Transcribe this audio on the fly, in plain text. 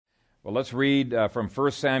Well, let's read from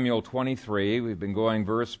 1 Samuel 23. We've been going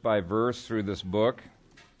verse by verse through this book.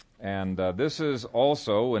 And this is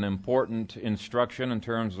also an important instruction in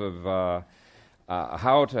terms of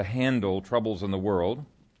how to handle troubles in the world.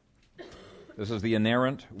 This is the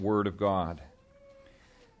inerrant Word of God.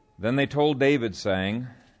 Then they told David, saying,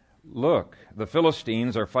 "Look, the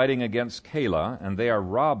Philistines are fighting against Keilah, and they are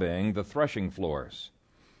robbing the threshing floors."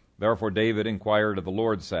 Therefore David inquired of the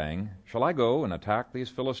Lord, saying, "Shall I go and attack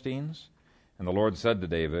these Philistines?" And the Lord said to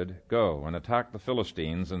David, "Go and attack the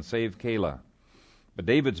Philistines and save Keilah." But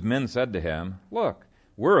David's men said to him, "Look,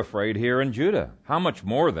 we're afraid here in Judah. How much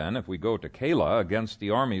more then if we go to Keilah against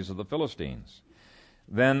the armies of the Philistines?"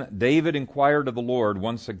 Then David inquired of the Lord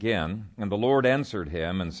once again, and the Lord answered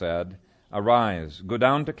him and said, "Arise, go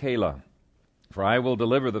down to Keilah, for I will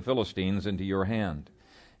deliver the Philistines into your hand."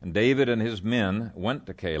 And David and his men went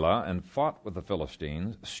to Keilah and fought with the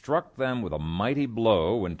Philistines, struck them with a mighty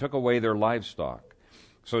blow, and took away their livestock.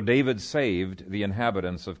 So David saved the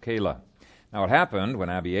inhabitants of Keilah. Now it happened, when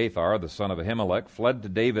Abiathar, the son of Ahimelech, fled to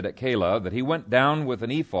David at Keilah, that he went down with an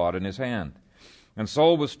ephod in his hand. And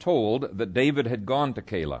Saul was told that David had gone to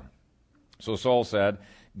Keilah. So Saul said,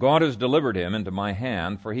 "God has delivered him into my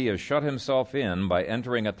hand, for he has shut himself in by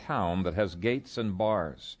entering a town that has gates and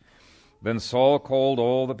bars." Then Saul called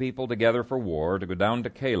all the people together for war to go down to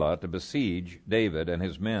Keilah to besiege David and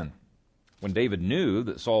his men. When David knew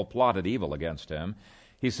that Saul plotted evil against him,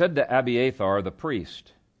 he said to Abiathar the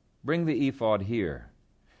priest, "Bring the ephod here."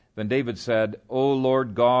 Then David said, "O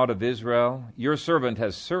Lord God of Israel, your servant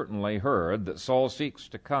has certainly heard that Saul seeks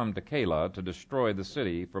to come to Keilah to destroy the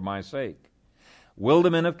city for my sake. Will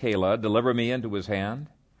the men of Keilah deliver me into his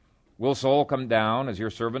hand? Will Saul come down, as your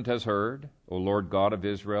servant has heard? O Lord God of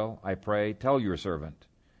Israel, I pray, tell your servant."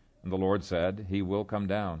 And the Lord said, "He will come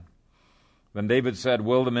down." Then David said,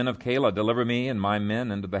 "Will the men of Keilah deliver me and my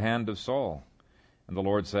men into the hand of Saul?" And the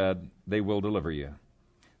Lord said, "They will deliver you."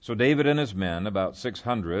 So David and his men, about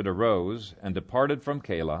 600, arose and departed from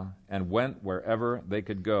Keilah and went wherever they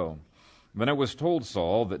could go. Then it was told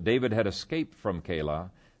Saul that David had escaped from Keilah,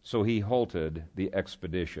 so he halted the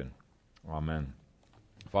expedition. Amen.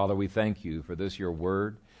 Father, we thank you for this, your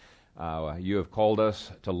word. You have called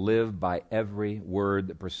us to live by every word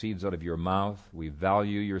that proceeds out of your mouth. We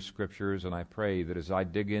value your scriptures, and I pray that as I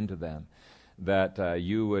dig into them, that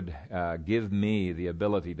you would give me the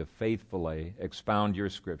ability to faithfully expound your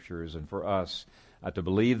scriptures, and for us to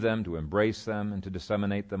believe them, to embrace them, and to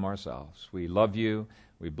disseminate them ourselves. We love you.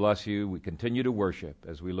 We bless you. We continue to worship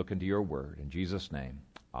as we look into your word. In Jesus' name,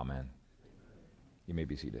 amen. You may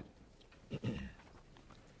be seated.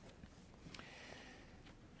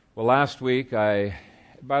 Well, last week by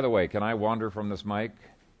the way, can I wander from this mic?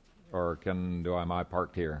 Or am I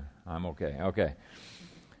parked here? I'm okay. Okay.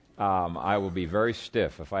 I will be very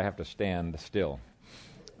stiff if I have to stand still.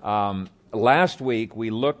 Last week we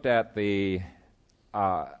looked at the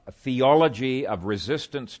theology of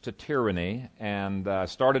resistance to tyranny and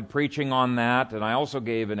started preaching on that, and I also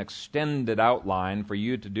gave an extended outline for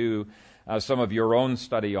you to do some of your own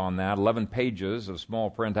study on that, 11 pages of small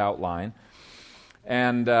print outline.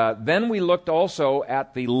 And then we looked also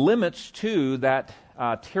at the limits to that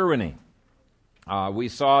tyranny. We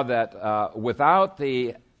saw that without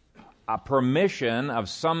the permission of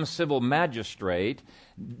some civil magistrate,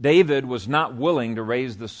 David was not willing to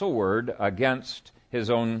raise the sword against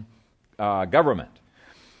his own government.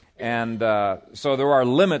 And so there are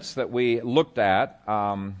limits that we looked at.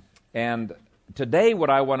 And today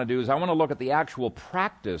what I want to do is I want to look at the actual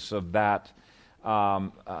practice of that,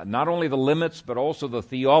 not only the limits, but also the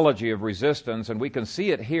theology of resistance, and we can see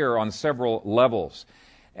it here on several levels.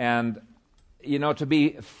 And, you know, to be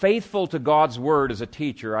faithful to God's Word as a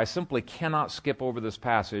teacher, I simply cannot skip over this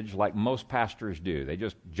passage like most pastors do. They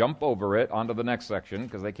just jump over it onto the next section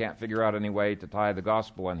because they can't figure out any way to tie the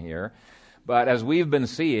gospel in here. But as we've been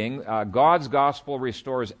seeing, God's gospel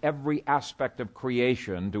restores every aspect of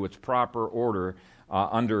creation to its proper order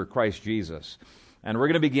under Christ Jesus. And we're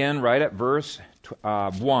going to begin right at verse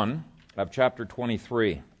 1 of chapter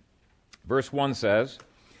 23. Verse 1 says,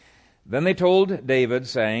 "Then they told David,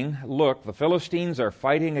 saying, Look, the Philistines are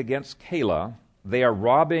fighting against Keilah. They are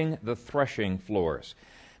robbing the threshing floors."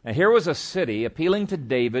 Now here was a city appealing to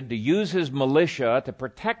David to use his militia to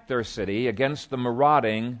protect their city against the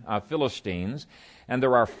marauding Philistines. And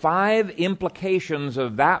there are 5 implications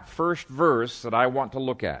of that first verse that I want to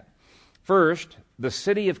look at. First, the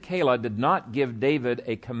city of Keilah did not give David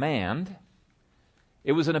a command.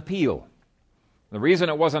 It was an appeal. The reason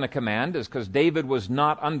it wasn't a command is because David was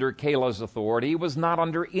not under Caleb's authority. He was not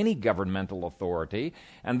under any governmental authority.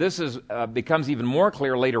 And this becomes even more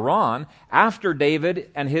clear later on. After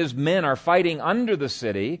David and his men are fighting under the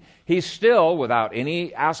city, he still, without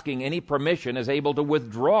asking any permission, is able to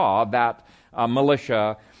withdraw that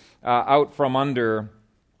militia out from under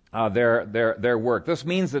their work. This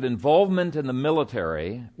means that involvement in the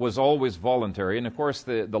military was always voluntary. And of course,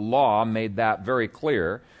 the law made that very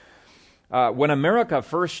clear. When America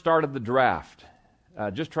first started the draft,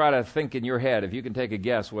 just try to think in your head if you can take a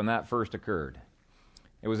guess when that first occurred.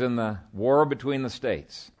 It was in the war between the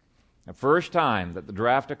states. The first time that the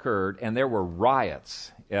draft occurred, and there were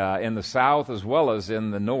riots in the South as well as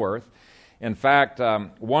in the North. In fact,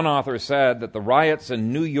 one author said that the riots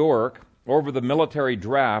in New York over the military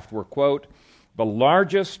draft were, quote, the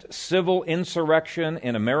largest civil insurrection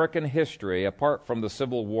in American history apart from the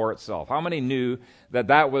Civil War itself. How many knew that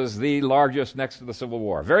that was the largest next to the Civil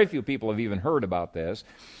War? Very few people have even heard about this.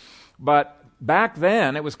 But back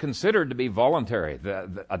then, it was considered to be voluntary.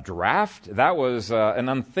 A draft, that was an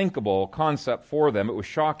unthinkable concept for them. It was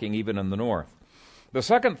shocking even in the North. The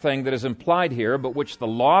second thing that is implied here, but which the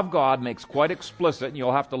law of God makes quite explicit, and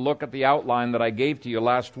you'll have to look at the outline that I gave to you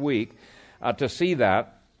last week to see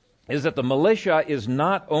that, is that the militia is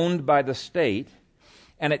not owned by the state,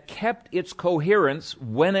 and it kept its coherence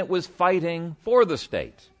when it was fighting for the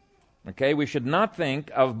state. Okay, we should not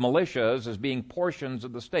think of militias as being portions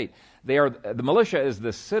of the state. The militia is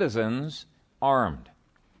the citizens armed.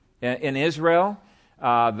 In Israel,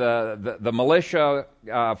 the militia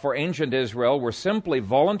for ancient Israel were simply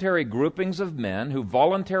voluntary groupings of men who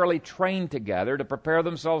voluntarily trained together to prepare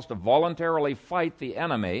themselves to voluntarily fight the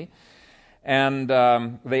enemy. And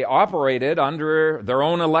they operated under their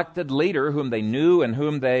own elected leader, whom they knew and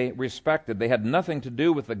whom they respected. They had nothing to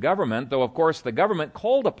do with the government, though, of course, the government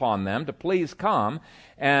called upon them to please come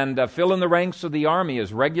and fill in the ranks of the army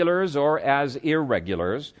as regulars or as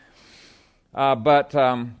irregulars. But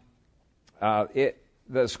the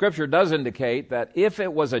Scripture does indicate that if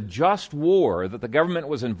it was a just war that the government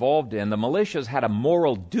was involved in, the militias had a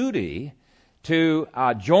moral duty to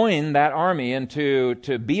join that army and to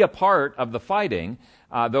be a part of the fighting,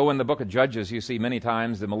 though in the book of Judges you see many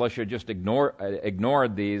times the militia just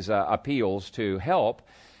ignored these appeals to help.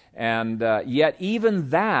 And yet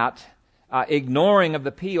even that ignoring of the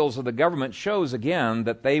appeals of the government shows again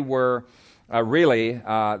that they were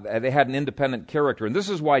they had an independent character. And this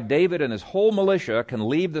is why David and his whole militia can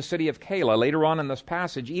leave the city of Keilah later on in this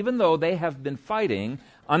passage, even though they have been fighting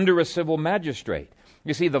under a civil magistrate.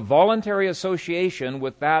 You see, the voluntary association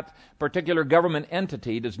with that particular government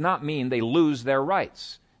entity does not mean they lose their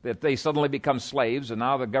rights, that they suddenly become slaves and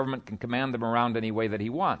now the government can command them around any way that he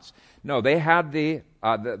wants. No, they had the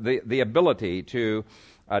ability to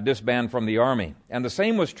disband from the army. And the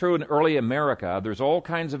same was true in early America. There's all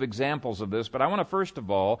kinds of examples of this, but I want to first of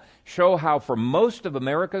all show how for most of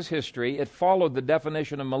America's history it followed the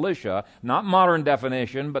definition of militia, not modern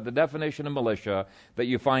definition, but the definition of militia that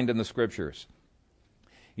you find in the Scriptures.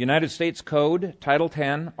 United States Code, Title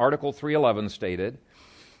 10, Article 311 stated,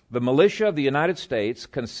 the militia of the United States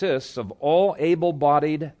consists of all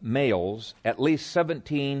able-bodied males at least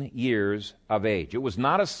 17 years of age. It was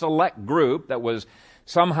not a select group that was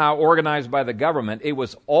somehow organized by the government. It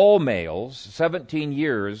was all males, 17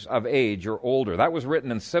 years of age or older. That was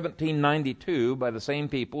written in 1792 by the same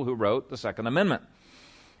people who wrote the Second Amendment.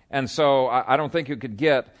 And so I don't think you could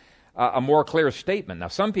get a more clear statement. Now,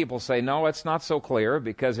 some people say, no, it's not so clear,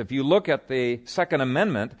 because if you look at the Second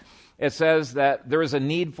Amendment, it says that there is a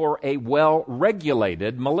need for a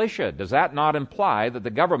well-regulated militia. Does that not imply that the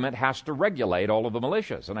government has to regulate all of the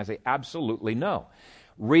militias? And I say, absolutely no.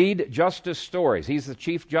 Read Justice Stories. He's the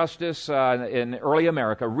Chief Justice in early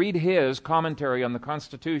America. Read his commentary on the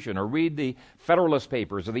Constitution, or read the Federalist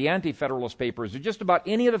Papers or the Anti-Federalist Papers, or just about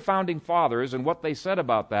any of the Founding Fathers and what they said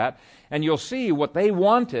about that, and you'll see what they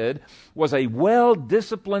wanted was a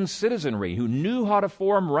well-disciplined citizenry who knew how to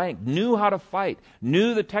form rank, knew how to fight,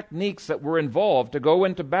 knew the techniques that were involved to go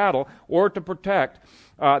into battle or to protect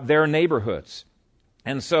their neighborhoods.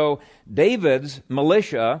 And so David's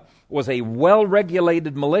militia was a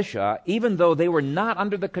well-regulated militia, even though they were not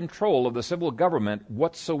under the control of the civil government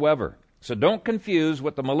whatsoever. So don't confuse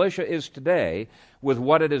what the militia is today with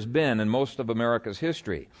what it has been in most of America's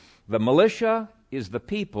history. The militia is the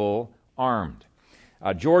people armed.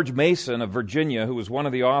 George Mason of Virginia, who was one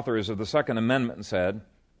of the authors of the Second Amendment, said,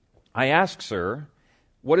 I ask, sir,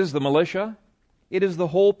 what is the militia? It is the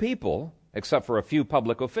whole people, except for a few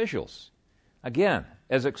public officials. Again,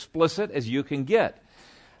 as explicit as you can get.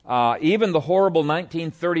 Even the horrible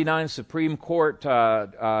 1939 Supreme Court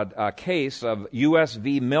case of U.S.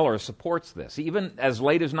 v. Miller supports this. Even as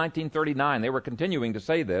late as 1939, they were continuing to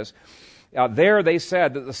say this. There they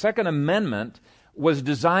said that the Second Amendment was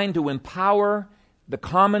designed to empower the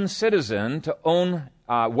common citizen to own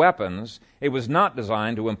weapons. It was not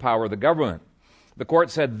designed to empower the government. The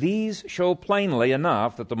court said these show plainly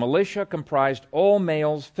enough that the militia comprised all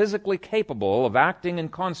males physically capable of acting in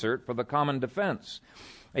concert for the common defense,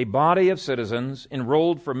 a body of citizens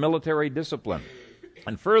enrolled for military discipline.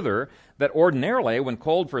 And further, that ordinarily, when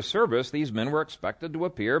called for service, these men were expected to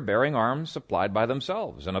appear bearing arms supplied by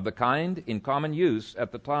themselves and of the kind in common use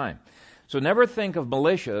at the time. So never think of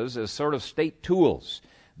militias as sort of state tools.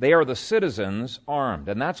 They are the citizens armed,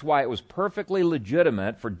 and that's why it was perfectly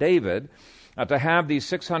legitimate for David to have these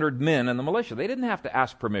 600 men in the militia. They didn't have to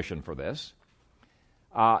ask permission for this.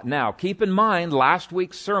 Now, keep in mind last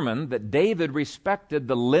week's sermon that David respected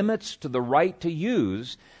the limits to the right to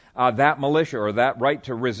use that militia or that right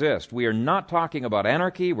to resist. We are not talking about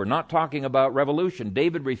anarchy. We're not talking about revolution.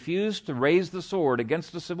 David refused to raise the sword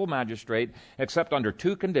against a civil magistrate except under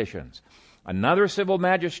two conditions. Another civil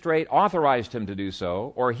magistrate authorized him to do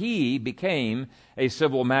so, or he became a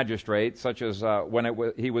civil magistrate, such as when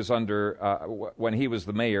he was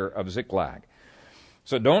the mayor of Ziklag.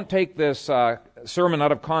 So don't take this sermon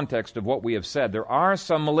out of context of what we have said. There are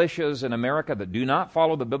some militias in America that do not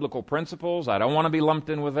follow the biblical principles. I don't want to be lumped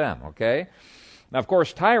in with them, okay? Now, of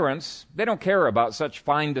course, tyrants, they don't care about such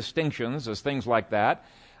fine distinctions as things like that.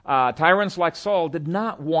 Tyrants like Saul did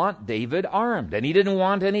not want David armed, and he didn't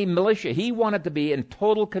want any militia. He wanted to be in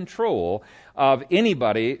total control of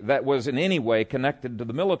anybody that was in any way connected to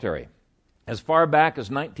the military. As far back as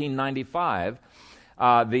 1995,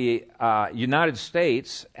 the United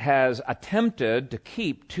States has attempted to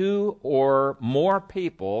keep 2 or more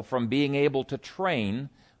people from being able to train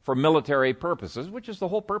for military purposes, which is the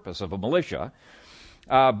whole purpose of a militia.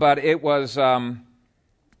 But it was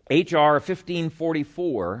H.R.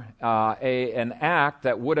 1544, an act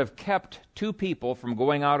that would have kept 2 people from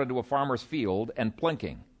going out into a farmer's field and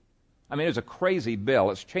plinking. I mean, it was a crazy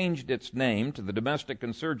bill. It's changed its name to the Domestic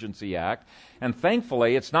Insurgency Act, and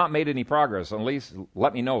thankfully it's not made any progress. At least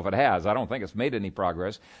let me know if it has. I don't think it's made any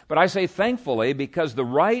progress. But I say thankfully because the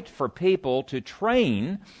right for people to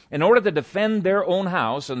train in order to defend their own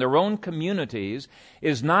house and their own communities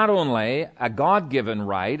is not only a God-given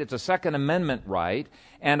right, it's a Second Amendment right,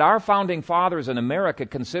 and our founding fathers in America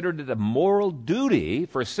considered it a moral duty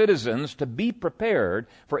for citizens to be prepared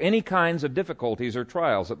for any kinds of difficulties or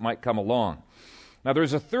trials that might come along. Now,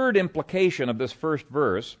 there's a third implication of this first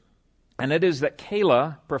verse, and it is that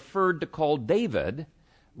Keilah preferred to call David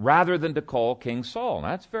rather than to call King Saul. Now,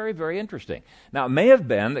 that's very, very interesting. Now, it may have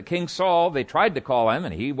been that King Saul, they tried to call him,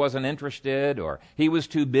 and he wasn't interested, or he was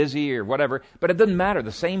too busy, or whatever, but it doesn't matter.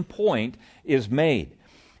 The same point is made.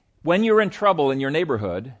 When you're in trouble in your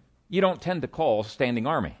neighborhood, you don't tend to call standing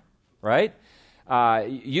army, right?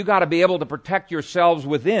 You got to be able to protect yourselves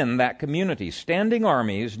within that community. Standing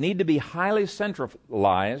armies need to be highly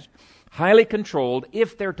centralized, highly controlled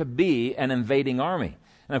if they're to be an invading army.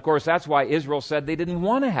 And of course, that's why Israel said they didn't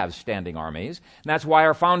want to have standing armies. And that's why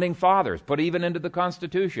our founding fathers put even into the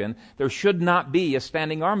Constitution, there should not be a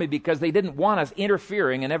standing army because they didn't want us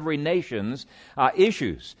interfering in every nation's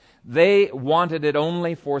issues. They wanted it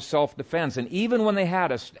only for self-defense. And even when they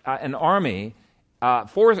had an army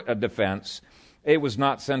for defense, it was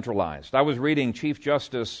not centralized. I was reading Chief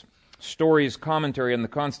Justice Story's commentary on the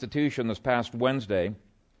Constitution this past Wednesday,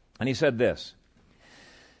 and he said this: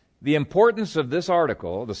 "The importance of this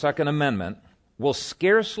article, the Second Amendment, will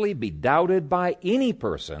scarcely be doubted by any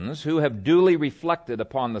persons who have duly reflected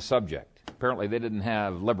upon the subject." Apparently they didn't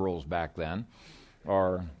have liberals back then,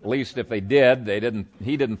 or at least if they did,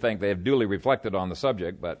 he didn't think they have duly reflected on the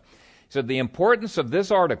subject, but he said, "The importance of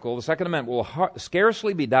this article, the Second Amendment, will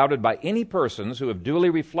scarcely be doubted by any persons who have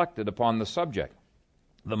duly reflected upon the subject.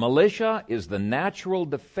 The militia is the natural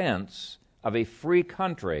defense of a free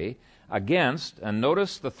country against," and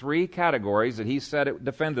notice the 3 categories that he said it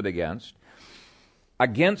defended against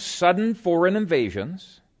sudden foreign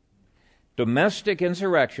invasions, domestic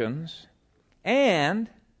insurrections, and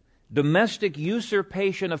domestic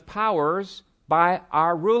usurpation of powers by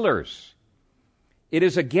our rulers. It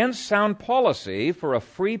is against sound policy for a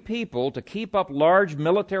free people to keep up large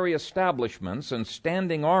military establishments and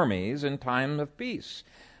standing armies in time of peace,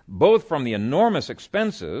 both from the enormous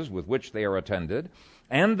expenses with which they are attended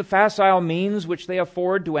and the facile means which they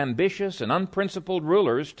afford to ambitious and unprincipled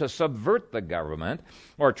rulers to subvert the government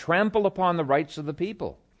or trample upon the rights of the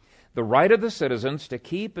people. The right of the citizens to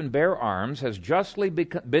keep and bear arms has justly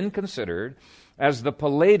been considered as the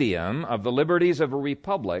palladium of the liberties of a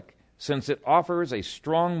republic, since it offers a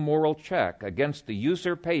strong moral check against the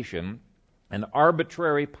usurpation and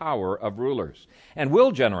arbitrary power of rulers, and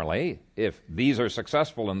will generally, if these are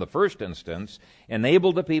successful in the first instance,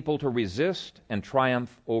 enable the people to resist and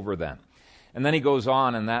triumph over them. And then he goes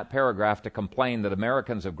on in that paragraph to complain that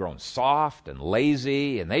Americans have grown soft and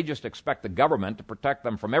lazy, and they just expect the government to protect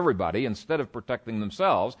them from everybody instead of protecting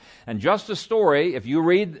themselves. And just a story, if you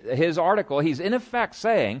read his article, he's in effect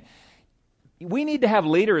saying, we need to have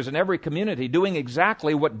leaders in every community doing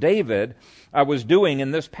exactly what David was doing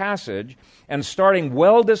in this passage, and starting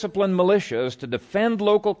well-disciplined militias to defend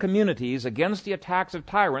local communities against the attacks of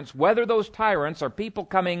tyrants, whether those tyrants are people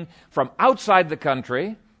coming from outside the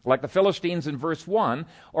country, like the Philistines in verse 1,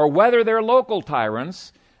 or whether they're local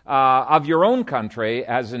tyrants of your own country,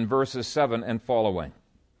 as in verses 7 and following.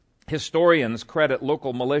 Historians credit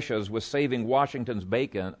local militias with saving Washington's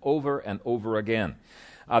bacon over and over again.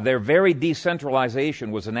 Their very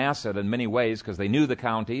decentralization was an asset in many ways because they knew the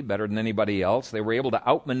county better than anybody else. They were able to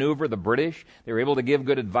outmaneuver the British. They were able to give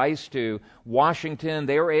good advice to Washington.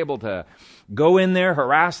 They were able to go in there,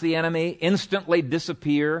 harass the enemy, instantly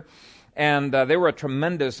disappear. And they were a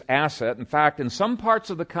tremendous asset. In fact, in some parts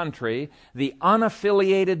of the country, the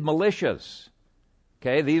unaffiliated militias,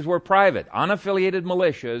 these were private, unaffiliated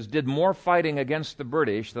militias, did more fighting against the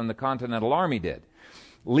British than the Continental Army did.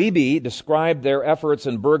 Libby described their efforts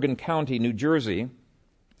in Bergen County, New Jersey,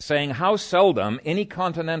 saying how seldom any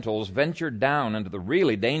Continentals ventured down into the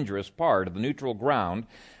really dangerous part of the neutral ground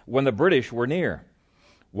when the British were near.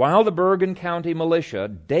 While the Bergen County militia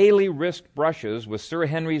daily risked brushes with Sir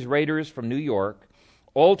Henry's raiders from New York,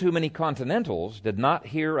 all too many Continentals did not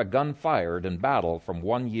hear a gun fired in battle from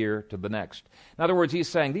one year to the next. In other words, he's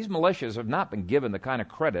saying these militias have not been given the kind of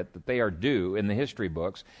credit that they are due in the history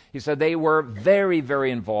books. He said they were very,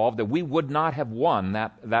 very involved, and we would not have won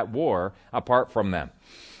that war apart from them.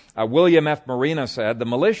 William F. Marina said, the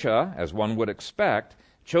militia, as one would expect,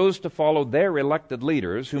 chose to follow their elected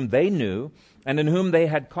leaders, whom they knew and in whom they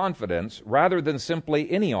had confidence, rather than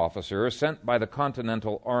simply any officer sent by the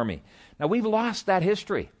Continental Army. Now, we've lost that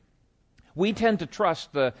history. We tend to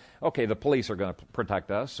trust the police are going to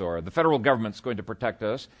protect us, or the federal government's going to protect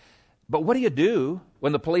us. But what do you do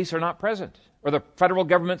when the police are not present, or the federal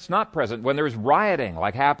government's not present, when there's rioting,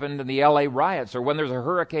 like happened in the LA riots, or when there's a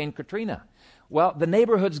Hurricane Katrina? Well, the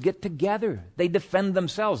neighborhoods get together. They defend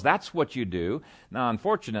themselves. That's what you do. Now,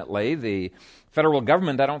 unfortunately, the federal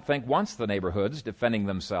government, I don't think, wants the neighborhoods defending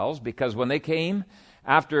themselves, because when they came,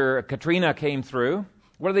 after Katrina came through,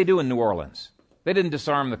 what did they do in New Orleans? They didn't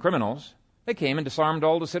disarm the criminals. They came and disarmed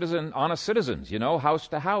all the honest citizens, house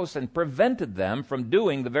to house, and prevented them from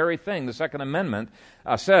doing the very thing the Second Amendment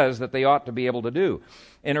says that they ought to be able to do.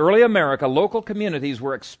 In early America, local communities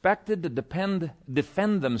were expected to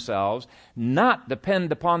defend themselves, not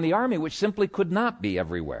depend upon the army, which simply could not be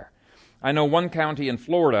everywhere. I know one county in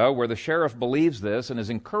Florida where the sheriff believes this and is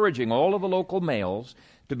encouraging all of the local males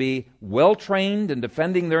to be well-trained in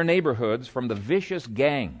defending their neighborhoods from the vicious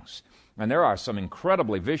gangs. And there are some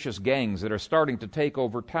incredibly vicious gangs that are starting to take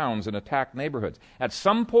over towns and attack neighborhoods. At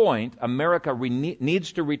some point, America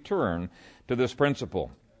needs to return to this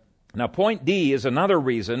principle. Now, point D is another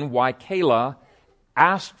reason why Keilah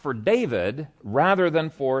asked for David rather than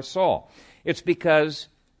for Saul. It's because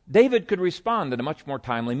David could respond in a much more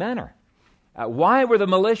timely manner. Why were the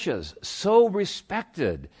militias so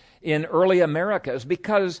respected in early America? It's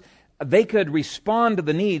because they could respond to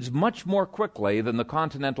the needs much more quickly than the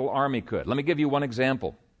Continental Army could. Let me give you one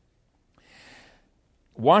example.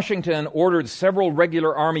 Washington ordered several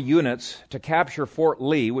regular army units to capture Fort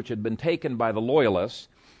Lee, which had been taken by the Loyalists.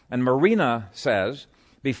 And Marina says,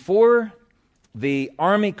 before the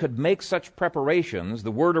army could make such preparations,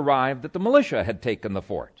 the word arrived that the militia had taken the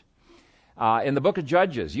fort. In the book of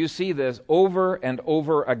Judges, you see this over and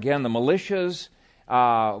over again. The militias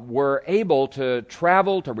were able to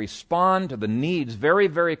travel, to respond to the needs very,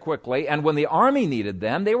 very quickly. And when the army needed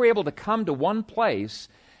them, they were able to come to one place.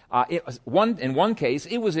 In one case,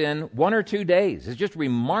 it was in 1 or 2 days. It's just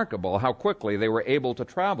remarkable how quickly they were able to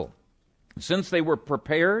travel. Since they were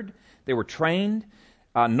prepared, they were trained,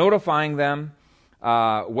 notifying them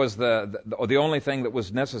was the only thing that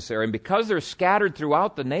was necessary. And because they're scattered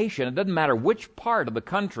throughout the nation, it doesn't matter which part of the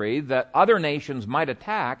country that other nations might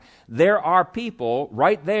attack, there are people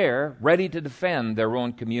right there ready to defend their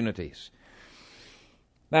own communities.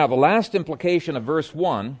 Now, the last implication of verse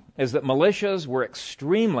 1 is that militias were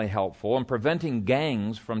extremely helpful in preventing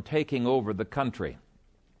gangs from taking over the country.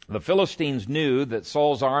 The Philistines knew that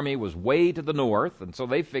Saul's army was way to the north, and so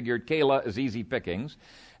they figured Keilah is easy pickings.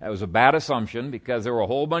 That was a bad assumption because there were a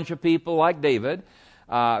whole bunch of people like David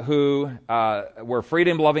who were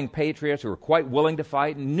freedom-loving patriots who were quite willing to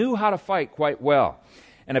fight and knew how to fight quite well.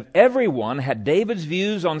 And if everyone had David's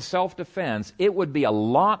views on self-defense, it would be a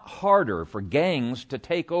lot harder for gangs to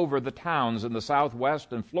take over the towns in the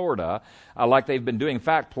Southwest and Florida like they've been doing. In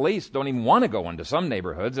fact, police don't even want to go into some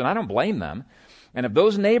neighborhoods, and I don't blame them. And if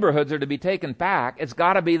those neighborhoods are to be taken back, it's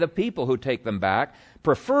got to be the people who take them back,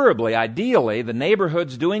 preferably, ideally, the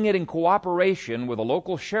neighborhoods doing it in cooperation with a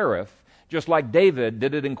local sheriff, just like David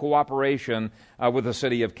did it in cooperation with the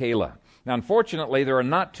city of Keilah. Now, unfortunately, there are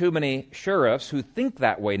not too many sheriffs who think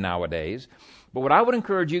that way nowadays, but what I would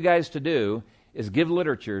encourage you guys to do is give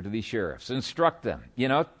literature to these sheriffs, instruct them,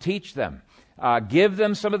 teach them, give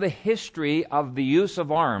them some of the history of the use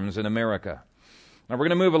of arms in America. Now, we're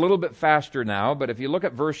going to move a little bit faster now, but if you look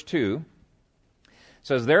at verse 2, it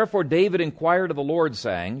says, "Therefore David inquired of the Lord,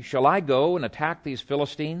 saying, Shall I go and attack these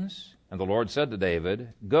Philistines? And the Lord said to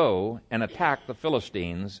David, Go and attack the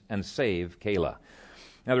Philistines and save Keilah."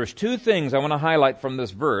 Now, there's two things I want to highlight from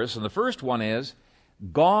this verse, and the first one is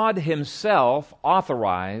God himself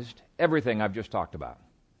authorized everything I've just talked about.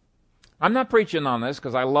 I'm not preaching on this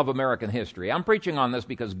because I love American history. I'm preaching on this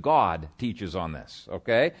because God teaches on this,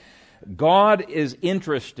 okay? God is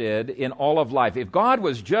interested in all of life. If God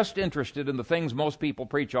was just interested in the things most people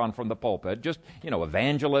preach on from the pulpit, just,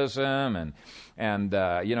 evangelism and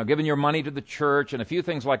giving your money to the church and a few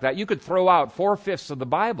things like that, you could throw out 4/5 of the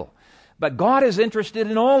Bible. But God is interested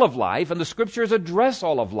in all of life, and the Scriptures address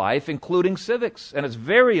all of life, including civics. And it's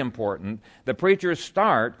very important that preachers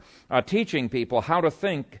start teaching people how to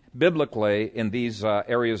think biblically in these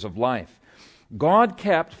areas of life. God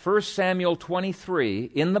kept 1 Samuel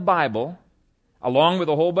 23 in the Bible, along with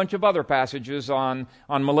a whole bunch of other passages on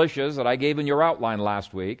militias that I gave in your outline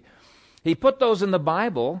last week. He put those in the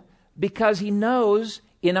Bible because he knows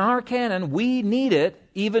in our canon we need it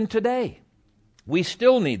even today. We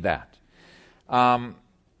still need that.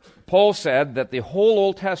 Paul said that the whole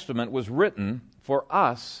Old Testament was written for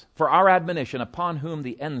us, for our admonition, upon whom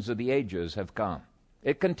the ends of the ages have come.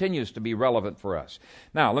 It continues to be relevant for us.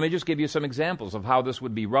 Now, let me just give you some examples of how this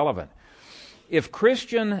would be relevant. If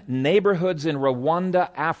Christian neighborhoods in Rwanda,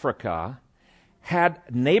 Africa, had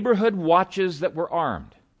neighborhood watches that were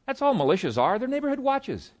armed, that's all militias are. They're neighborhood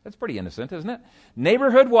watches. That's pretty innocent, isn't it?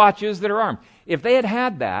 Neighborhood watches that are armed. If they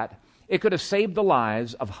had that, it could have saved the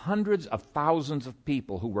lives of hundreds of thousands of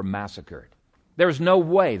people who were massacred. There's no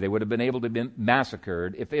way they would have been able to be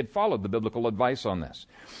massacred if they had followed the biblical advice on this.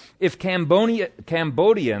 If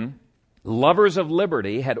Cambodian lovers of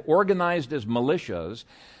liberty had organized as militias,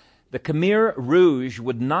 the Khmer Rouge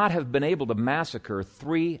would not have been able to massacre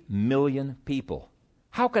 3 million people.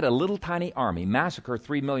 How could a little tiny army massacre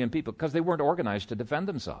 3 million people? Because they weren't organized to defend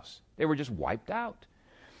themselves. They were just wiped out.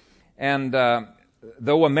 And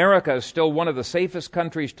though America is still one of the safest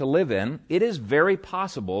countries to live in, it is very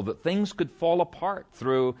possible that things could fall apart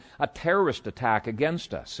through a terrorist attack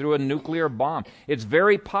against us, through a nuclear bomb. It's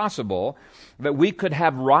very possible that we could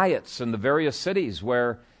have riots in the various cities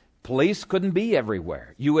where police couldn't be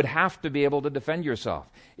everywhere. You would have to be able to defend yourself.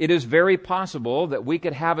 It is very possible that we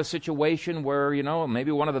could have a situation where,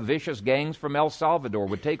 maybe one of the vicious gangs from El Salvador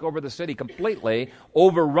would take over the city, completely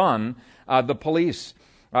overrun the police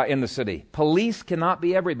in the city. Police cannot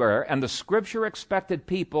be everywhere, and the Scripture expected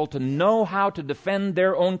people to know how to defend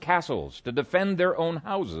their own castles, to defend their own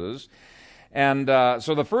houses. And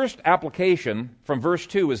so the first application from verse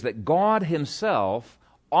 2 is that God himself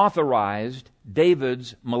authorized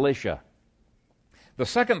David's militia. The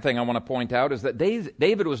second thing I want to point out is that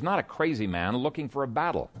David was not a crazy man looking for a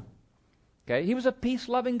battle. Okay? He was a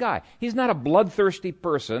peace-loving guy. He's not a bloodthirsty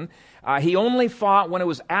person. He only fought when it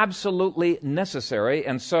was absolutely necessary.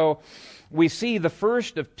 And so we see the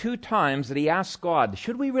first of 2 times that he asks God,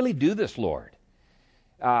 should we really do this, Lord?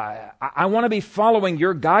 I want to be following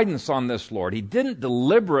your guidance on this, Lord. He didn't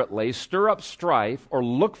deliberately stir up strife or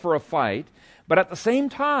look for a fight, but at the same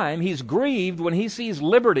time, he's grieved when he sees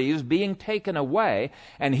liberties being taken away,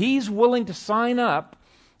 and he's willing to sign up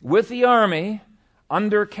with the army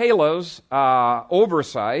under Keilah's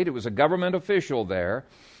oversight. It was a government official there,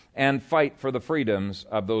 and fight for the freedoms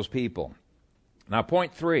of those people. Now,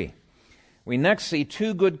 point 3. We next see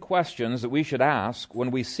 2 good questions that we should ask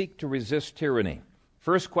when we seek to resist tyranny.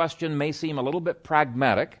 First question may seem a little bit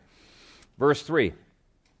pragmatic. Verse 3.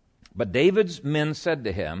 But David's men said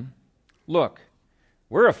to him, Look,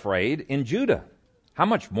 we're afraid in Judah. How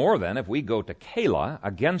much more then if we go to Keilah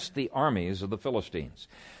against the armies of the Philistines?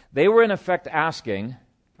 They were in effect asking,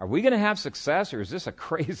 Are we going to have success, or is this a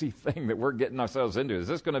crazy thing that we're getting ourselves into? Is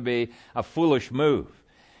this going to be a foolish move?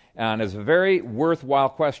 And it's very worthwhile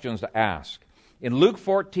questions to ask. In Luke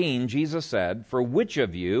 14, Jesus said, "For which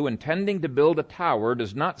of you, intending to build a tower,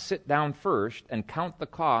 does not sit down first and count the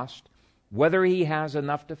cost, whether he has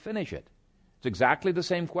enough to finish it?" It's exactly the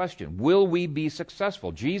same question. Will we be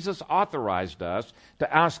successful? Jesus authorized us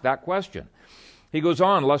to ask that question. He goes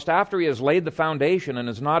on, "Lest after he has laid the foundation and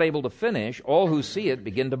is not able to finish, all who see it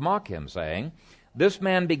begin to mock him, saying, 'This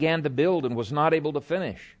man began to build and was not able to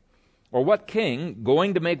finish.' Or what king,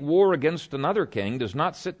 going to make war against another king, does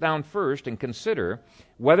not sit down first and consider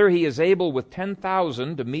whether he is able with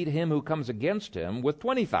 10,000 to meet him who comes against him with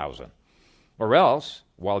 20,000? Or else,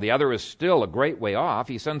 while the other is still a great way off,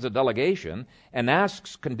 he sends a delegation and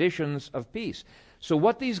asks conditions of peace." So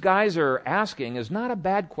what these guys are asking is not a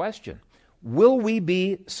bad question. Will we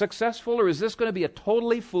be successful, or is this going to be a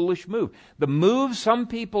totally foolish move? The moves some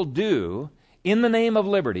people do in the name of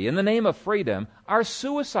liberty, in the name of freedom, are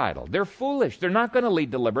suicidal. They're foolish. They're not going to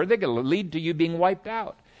lead to liberty. They're going to lead to you being wiped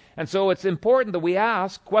out. And so it's important that we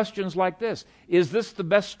ask questions like this. Is this the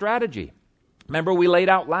best strategy? Remember, we laid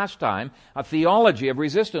out last time a theology of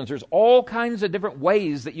resistance. There's all kinds of different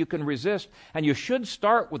ways that you can resist, and you should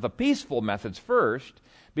start with the peaceful methods first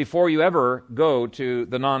before you ever go to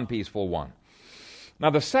the non-peaceful one.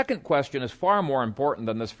 Now, the second question is far more important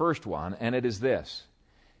than this first one, and it is this.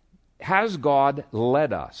 Has God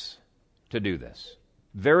led us to do this?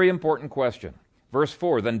 Very important question. Verse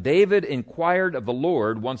 4, "Then David inquired of the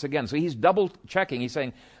Lord once again." So he's double-checking. He's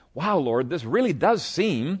saying, "Wow, Lord, this really does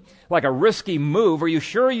seem like a risky move. Are you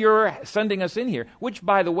sure you're sending us in here?" Which,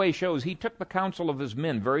 by the way, shows he took the counsel of his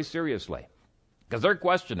men very seriously, because they're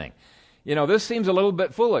questioning. This seems a little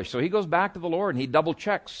bit foolish. So he goes back to the Lord and he double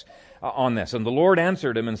checks on this. "And the Lord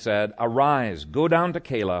answered him and said, 'Arise, go down to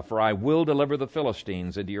Keilah, for I will deliver the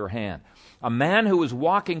Philistines into your hand.'" A man who is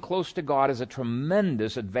walking close to God is a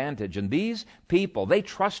tremendous advantage. And these people, they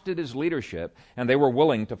trusted his leadership and they were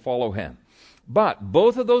willing to follow him. But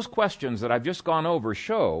both of those questions that I've just gone over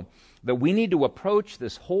show that we need to approach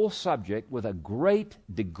this whole subject with a great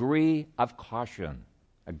degree of caution.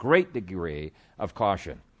 A great degree of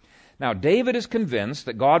caution. Now, David is convinced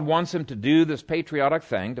that God wants him to do this patriotic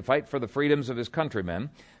thing, to fight for the freedoms of his countrymen.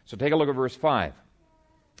 So take a look at verse 5.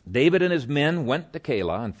 "David and his men went to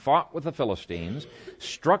Keilah and fought with the Philistines,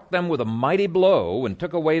 struck them with a mighty blow, and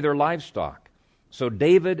took away their livestock. So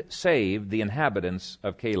David saved the inhabitants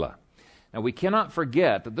of Keilah." Now, we cannot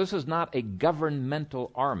forget that this is not a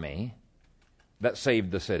governmental army that saved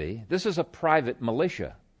the city. This is a private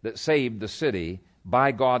militia that saved the city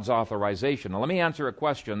by God's authorization. Now, let me answer a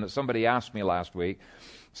question that somebody asked me last week.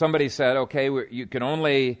 Somebody said, okay, you can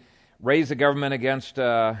only raise the government against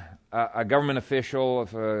a government official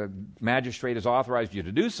if a magistrate has authorized you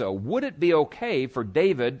to do so. Would it be okay for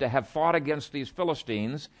David to have fought against these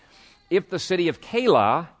Philistines if the city of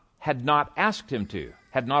Keilah had not asked him to,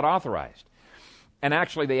 had not authorized? And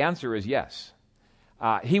actually the answer is yes.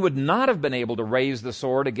 He would not have been able to raise the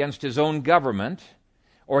sword against his own government,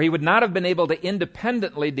 or he would not have been able to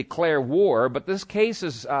independently declare war. But this case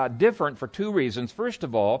is different for two reasons. First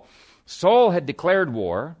of all, Saul had declared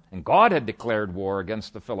war, and God had declared war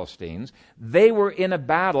against the Philistines. They were in a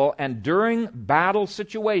battle, and during battle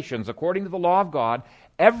situations, according to the law of God,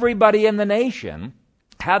 everybody in the nation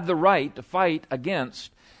had the right to fight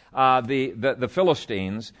against the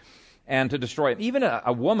Philistines and to destroy them. Even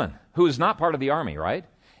a woman who is not part of the army, right?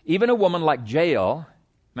 Even a woman like Jael,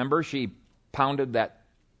 remember she pounded that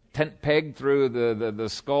tent peg through the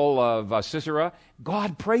skull of Sisera?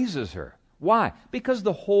 God praises her. Why? Because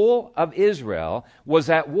the whole of Israel was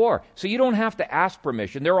at war. So you don't have to ask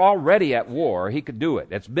permission. They're already at war. He could do it.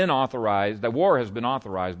 It's been authorized. The war has been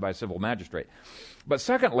authorized by a civil magistrate. But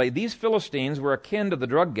secondly, these Philistines were akin to the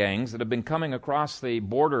drug gangs that have been coming across the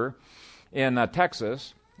border in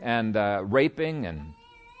Texas and raping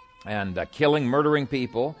and killing, murdering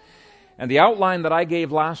people. And the outline that I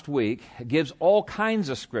gave last week gives all kinds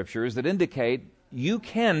of scriptures that indicate you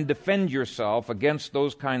can defend yourself against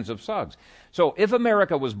those kinds of thugs. So if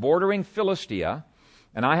America was bordering Philistia,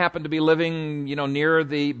 and I happen to be living, near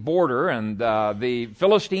the border, and the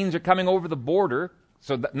Philistines are coming over the border,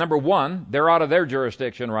 so number one, they're out of their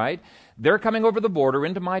jurisdiction, right? They're coming over the border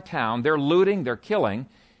into my town. They're looting. They're killing.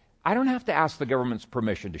 I don't have to ask the government's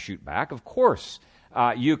permission to shoot back. Of course,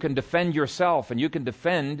 you can defend yourself, and you can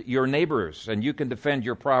defend your neighbors, and you can defend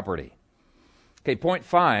your property. Okay, point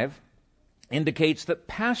 5 indicates that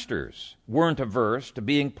pastors weren't averse to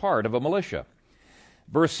being part of a militia.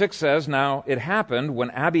 Verse 6 says, "Now it happened when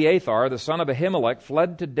Abiathar, the son of Ahimelech,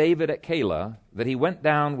 fled to David at Keilah, that he went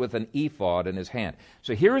down with an ephod in his hand."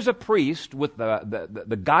 So here's a priest with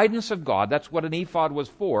the guidance of God. That's what an ephod was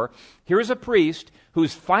for. Here's a priest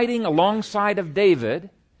who's fighting alongside of David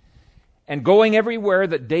and going everywhere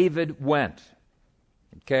that David went.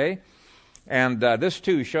 Okay? And this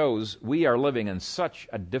too shows we are living in such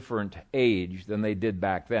a different age than they did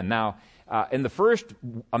back then. Now, in the first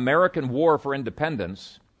American War for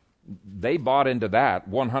Independence, they bought into that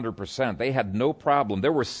 100%. They had no problem.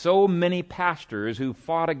 There were so many pastors who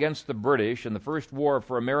fought against the British in the first war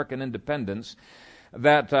for American independence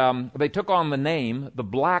that they took on the name the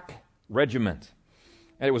Black Regiment.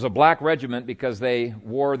 And it was a black regiment because they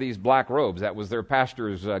wore these black robes. That was their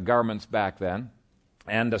pastor's garments back then.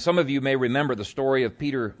 And some of you may remember the story of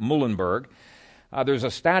Peter Muhlenberg. There's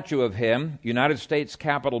a statue of him, United States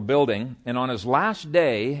Capitol building, and on his last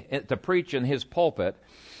day to preach in his pulpit,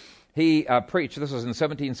 he preached, this was in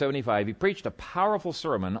 1775, he preached a powerful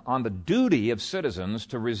sermon on the duty of citizens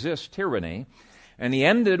to resist tyranny, and he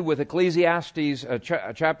ended with Ecclesiastes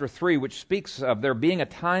chapter 3, which speaks of there being a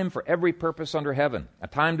time for every purpose under heaven, a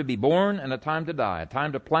time to be born and a time to die, a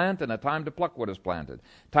time to plant and a time to pluck what is planted,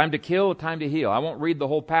 time to kill, a time to heal. I won't read the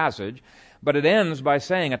whole passage, but it ends by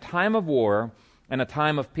saying a time of war and a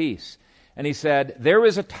time of peace. And he said, there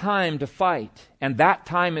is a time to fight, and that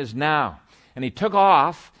time is now. And he took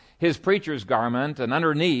off his preacher's garment, and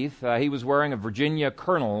underneath he was wearing a Virginia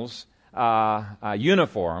colonel's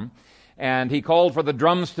uniform. And he called for the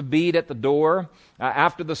drums to beat at the door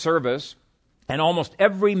after the service. And almost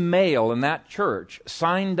every male in that church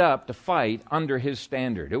signed up to fight under his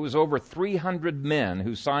standard. It was over 300 men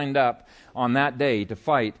who signed up on that day to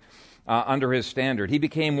fight under his standard. He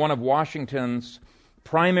became one of Washington's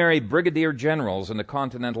primary brigadier generals in the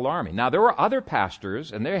Continental Army. Now, there were other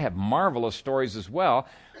pastors, and they have marvelous stories as well,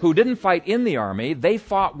 who didn't fight in the army. They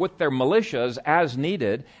fought with their militias as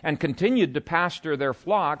needed and continued to pastor their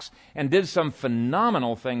flocks and did some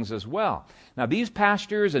phenomenal things as well. Now, these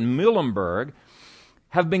pastors in Muhlenberg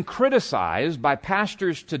have been criticized by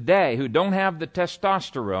pastors today who don't have the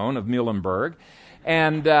testosterone of Muhlenberg,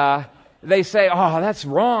 and they say, oh, that's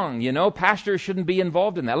wrong, pastors shouldn't be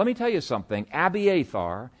involved in that. Let me tell you something.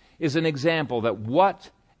 Abiathar is an example that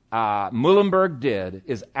what Muhlenberg did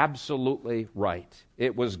is absolutely right.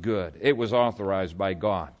 It was good. It was authorized by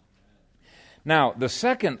God. Now, the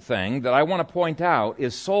second thing that I want to point out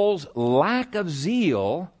is Saul's lack of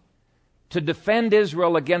zeal to defend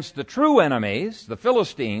Israel against the true enemies, the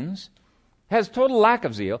Philistines, has total lack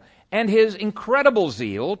of zeal, and his incredible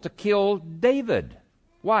zeal to kill David.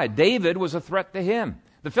 Why? David was a threat to him.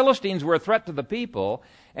 The Philistines were a threat to the people,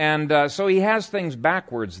 and so he has things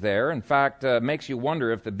backwards there. In fact, makes you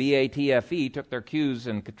wonder if the BATFE took their cues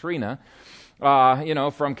in Katrina,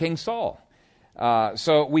 from King Saul.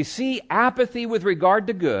 So we see apathy with regard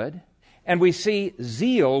to good, and we see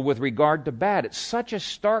zeal with regard to bad. It's such a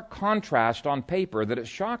stark contrast on paper that it's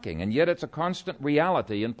shocking, and yet it's a constant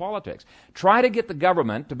reality in politics. Try to get the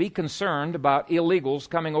government to be concerned about illegals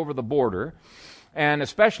coming over the border, and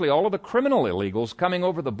especially all of the criminal illegals coming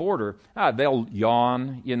over the border. They'll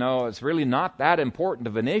yawn, it's really not that important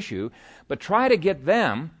of an issue, but try to get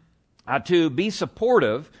them to be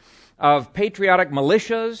supportive of patriotic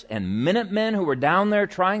militias and Minutemen who were down there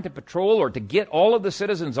trying to patrol or to get all of the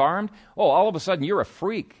citizens armed. Oh, all of a sudden you're a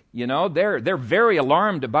freak. They're very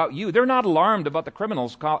alarmed about you. They're not alarmed about the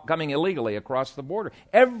criminals coming illegally across the border.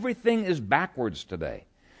 Everything is backwards today.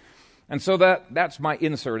 And so that's my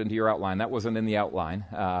insert into your outline. That wasn't in the outline.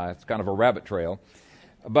 It's kind of a rabbit trail.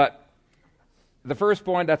 But the first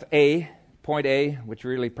point, that's point A, which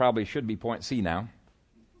really probably should be point C now.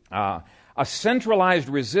 A centralized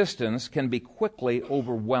resistance can be quickly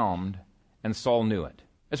overwhelmed, and Saul knew it.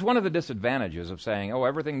 It's one of the disadvantages of saying,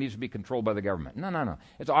 everything needs to be controlled by the government. No.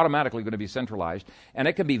 It's automatically going to be centralized, and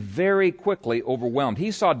it can be very quickly overwhelmed.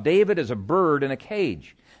 He saw David as a bird in a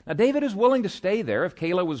cage. Now, David is willing to stay there if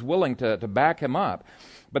Keilah was willing to back him up.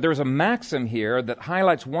 But there's a maxim here that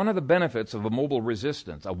highlights one of the benefits of a mobile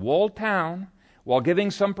resistance. A walled town, while giving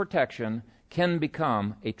some protection, can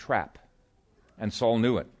become a trap. And Saul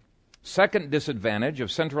knew it. Second disadvantage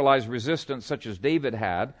of centralized resistance such as David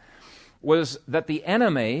had was that the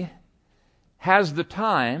enemy has the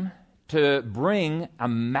time to bring a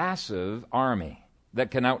massive army that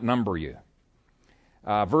can outnumber you.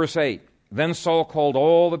 Verse 8, Then Saul called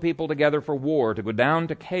all the people together for war to go down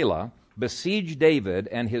to Keilah, besiege David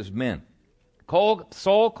and his men.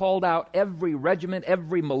 Saul called out every regiment,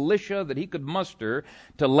 every militia that he could muster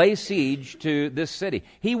to lay siege to this city.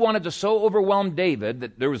 He wanted to so overwhelm David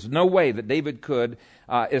that there was no way that David could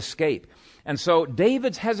escape. And so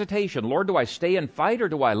David's hesitation, Lord, do I stay and fight or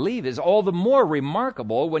do I leave, is all the more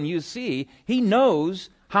remarkable when you see he knows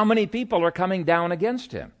how many people are coming down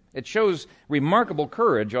against him. It shows remarkable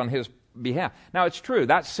courage on his behalf. Now, it's true,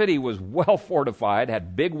 that city was well fortified,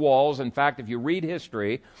 had big walls. In fact, if you read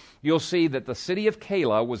history, you'll see that the city of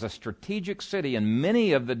Keilah was a strategic city in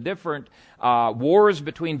many of the different wars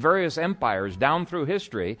between various empires down through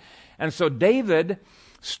history. And so David,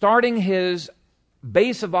 starting his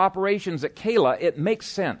base of operations at Keilah, it makes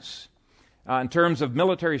sense. In terms of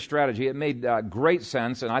military strategy, it made great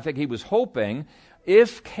sense, and I think he was hoping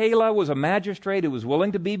if Keilah was a magistrate who was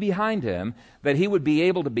willing to be behind him, that he would be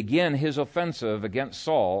able to begin his offensive against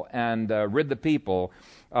Saul and rid the people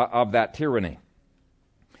of that tyranny.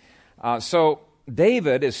 So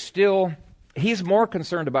David is still, he's more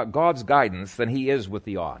concerned about God's guidance than he is with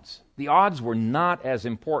the odds. The odds were not as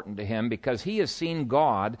important to him because he has seen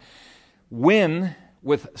God win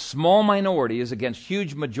with small minorities against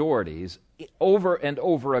huge majorities over and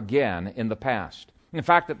over again in the past. In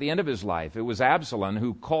fact, at the end of his life, it was Absalom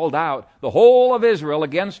who called out the whole of Israel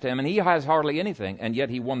against him, and he has hardly anything, and yet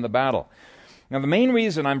he won the battle. Now, the main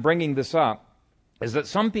reason I'm bringing this up is that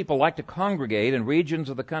some people like to congregate in regions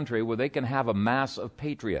of the country where they can have a mass of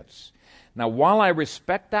patriots. Now, while I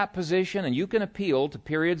respect that position, and you can appeal to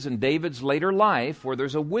periods in David's later life where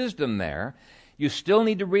there's a wisdom there, you still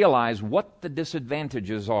need to realize what the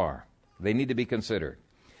disadvantages are. They need to be considered.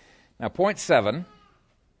 Now, point 7,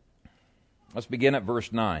 let's begin at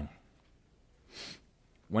verse 9.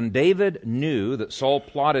 When David knew that Saul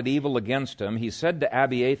plotted evil against him, he said to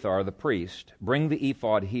Abiathar the priest, "Bring the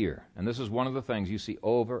ephod here." And this is one of the things you see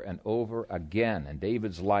over and over again in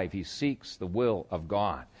David's life. He seeks the will of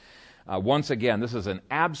God. Once again, this is an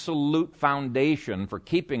absolute foundation for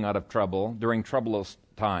keeping out of trouble during troublous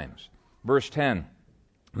times. Verse 10,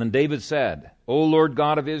 Then David said, "O Lord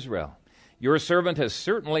God of Israel, your servant has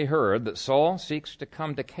certainly heard that Saul seeks to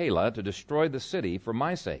come to Keilah to destroy the city for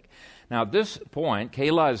my sake." Now, at this point,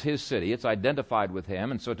 Keilah is his city. It's identified with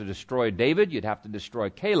him. And so to destroy David, you'd have to destroy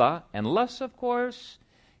Keilah, unless, of course,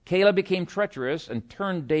 Keilah became treacherous and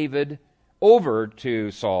turned David over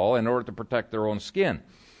to Saul in order to protect their own skin.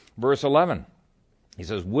 Verse 11, he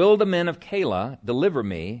says, "Will the men of Keilah deliver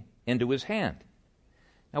me into his hand?"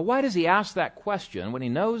 Now, why does he ask that question when he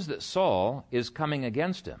knows that Saul is coming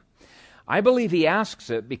against him? I believe he asks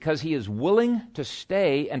it because he is willing to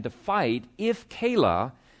stay and to fight if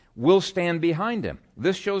Keilah will stand behind him.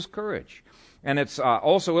 This shows courage. And it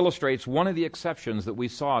also illustrates one of the exceptions that we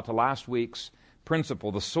saw to last week's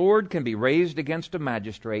principle. The sword can be raised against a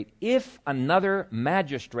magistrate if another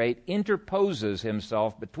magistrate interposes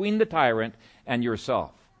himself between the tyrant and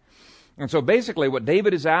yourself. And so basically what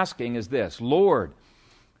David is asking is this: Lord,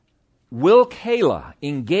 will Keilah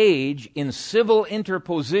engage in civil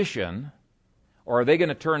interposition, or are they going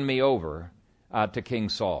to turn me over to King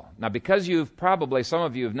Saul? Now, because some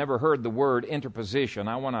of you have never heard the word interposition,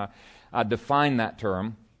 I want to define that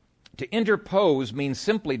term. To interpose means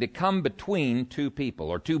simply to come between two people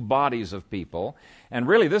or two bodies of people. And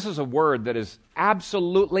really, this is a word that is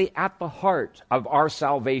absolutely at the heart of our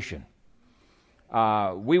salvation.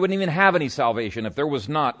 We wouldn't even have any salvation if there was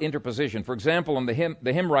not interposition. For example, in the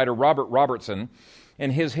hymn writer Robert Robertson,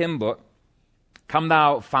 in his hymn book, "Come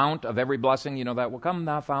Thou Fount of Every Blessing," you know that? Well, "Come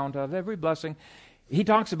Thou Fount of Every Blessing." He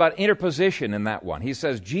talks about interposition in that one. He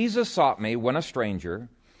says, "Jesus sought me when a stranger,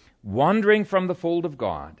 wandering from the fold of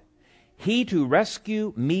God. He to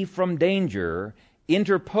rescue me from danger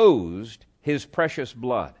interposed his precious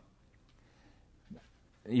blood."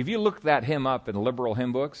 If you look that hymn up in liberal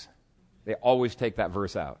hymn books, they always take that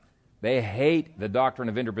verse out. They hate the doctrine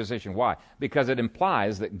of interposition. Why? Because it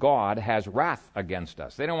implies that God has wrath against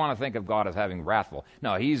us. They don't want to think of God as having wrathful.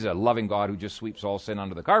 No, he's a loving God who just sweeps all sin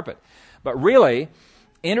under the carpet. But really,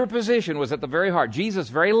 interposition was at the very heart. Jesus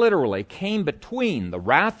very literally came between the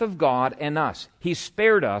wrath of God and us. He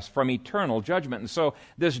spared us from eternal judgment. And so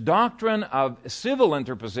this doctrine of civil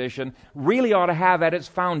interposition really ought to have at its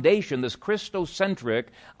foundation this Christocentric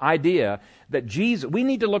idea that we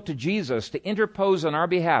need to look to Jesus to interpose on our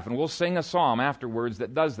behalf. And we'll sing a psalm afterwards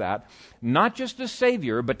that does that. Not just as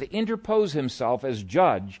Savior, but to interpose himself as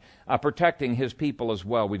judge, protecting his people as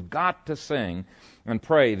well. We've got to sing and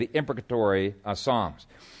pray the imprecatory psalms.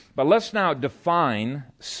 But let's now define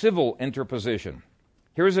civil interposition.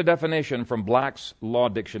 Here's a definition from Black's Law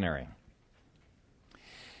Dictionary.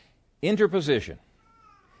 Interposition: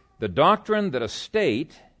 the doctrine that a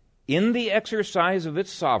state, in the exercise of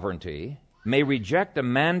its sovereignty, may reject a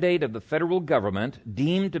mandate of the federal government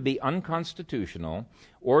deemed to be unconstitutional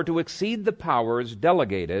or to exceed the powers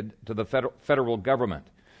delegated to the federal government.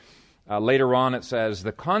 Later on it says,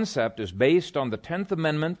 the concept is based on the 10th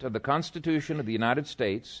Amendment of the Constitution of the United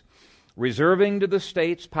States, reserving to the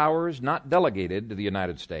states powers not delegated to the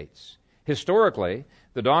United States. Historically,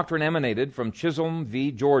 the doctrine emanated from Chisholm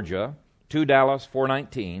v. Georgia, 2 Dallas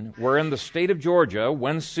 419, wherein the state of Georgia,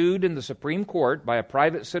 when sued in the Supreme Court by a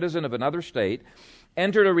private citizen of another state,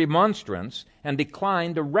 entered a remonstrance and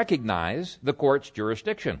declined to recognize the court's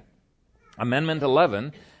jurisdiction. Amendment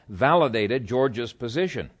 11 validated Georgia's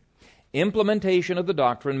position. Implementation of the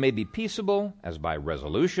doctrine may be peaceable, as by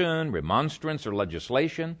resolution, remonstrance, or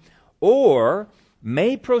legislation, or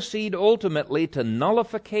may proceed ultimately to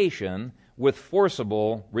nullification with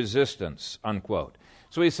forcible resistance, unquote.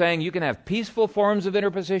 So he's saying you can have peaceful forms of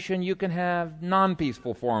interposition, you can have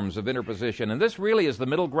non-peaceful forms of interposition. And this really is the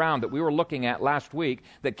middle ground that we were looking at last week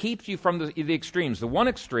that keeps you from the extremes. The one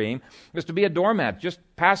extreme is to be a doormat, just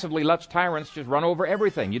passively lets tyrants just run over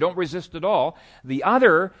everything. You don't resist at all. The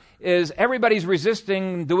other is everybody's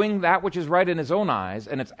resisting, doing that which is right in his own eyes,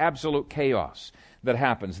 and it's absolute chaos that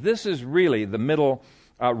happens. This is really the middle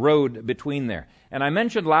road between there. And I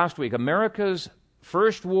mentioned last week, America's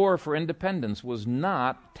first war for independence was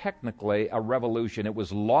not technically a revolution. It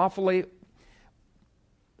was lawfully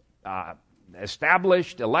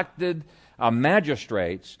established, elected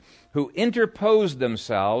magistrates who interposed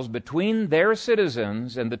themselves between their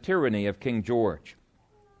citizens and the tyranny of King George.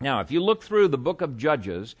 Now, if you look through the book of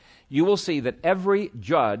Judges, you will see that every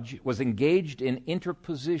judge was engaged in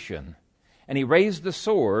interposition, and he raised the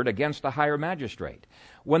sword against a higher magistrate.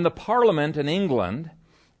 When the Parliament in England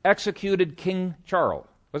executed King Charles.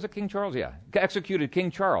 Was it King Charles? Yeah. Executed King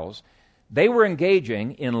Charles. They were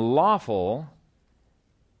engaging in lawful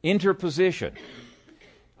interposition.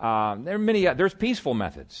 There's peaceful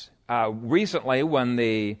methods. Recently, when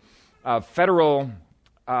the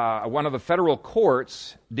one of the federal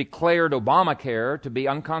courts declared Obamacare to be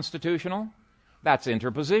unconstitutional, that's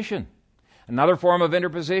interposition. Another form of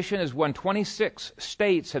interposition is when 26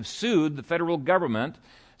 states have sued the federal government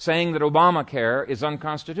saying that Obamacare is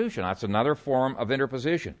unconstitutional. That's another form of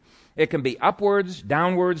interposition. It can be upwards,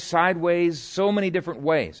 downwards, sideways, so many different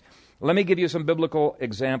ways. Let me give you some biblical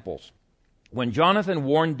examples. When Jonathan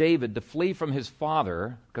warned David to flee from his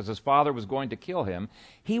father, because his father was going to kill him,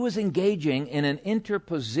 he was engaging in an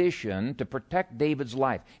interposition to protect David's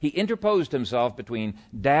life. He interposed himself between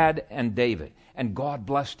Dad and David, and God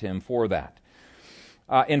blessed him for that.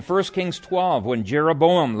 In 1 Kings 12, when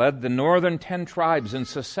Jeroboam led the northern 10 tribes in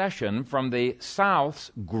secession from the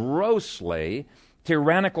south's grossly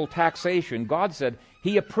tyrannical taxation, God said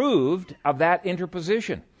he approved of that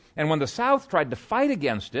interposition. And when the south tried to fight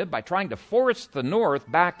against it by trying to force the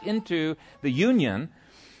north back into the union,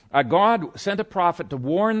 God sent a prophet to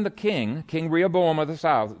warn the king, King Rehoboam of the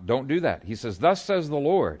south, don't do that. He says, thus says the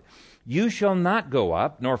Lord, you shall not go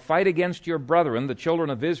up nor fight against your brethren, the children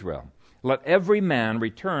of Israel. Let every man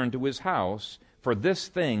return to his house, for this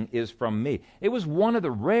thing is from me. It was one of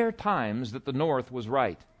the rare times that the North was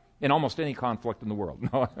right in almost any conflict in the world.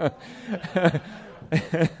 No.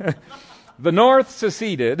 The North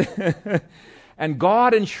seceded, and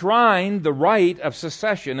God enshrined the right of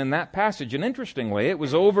secession in that passage. And interestingly, it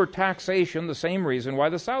was over taxation, the same reason why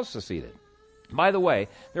the South seceded. By the way,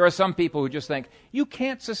 there are some people who just think, you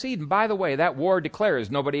can't secede. And by the way, that war declares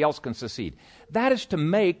nobody else can secede. That is to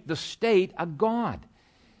make the state a god.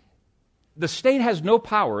 The state has no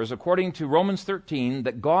powers, according to Romans 13,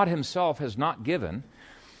 that God himself has not given.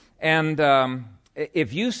 And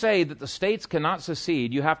if you say that the states cannot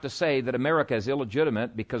secede, you have to say that America is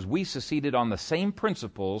illegitimate because we seceded on the same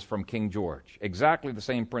principles from King George. Exactly the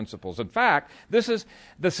same principles. In fact, this is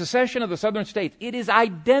the secession of the southern states. It is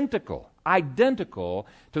identical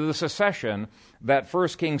to the secession that 1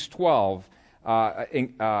 Kings 12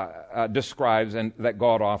 describes and that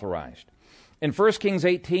God authorized. In 1 Kings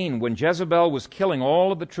 18, when Jezebel was killing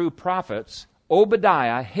all of the true prophets,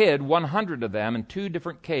 Obadiah hid 100 of them in 2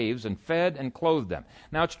 different caves and fed and clothed them.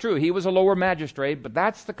 Now, it's true, he was a lower magistrate, but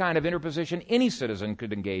that's the kind of interposition any citizen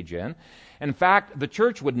could engage in. In fact, the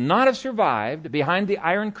church would not have survived behind the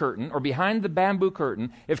Iron Curtain or behind the bamboo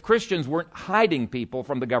curtain if Christians weren't hiding people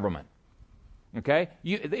from the government. Okay?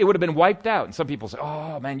 It would have been wiped out. And some people say,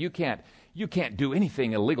 oh, man, you can't do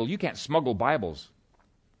anything illegal. You can't smuggle Bibles.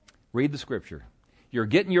 Read the Scripture. You're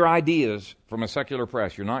getting your ideas from a secular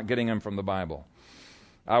press. You're not getting them from the Bible.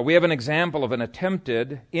 We have an example of an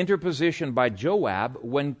attempted interposition by Joab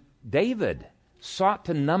when David sought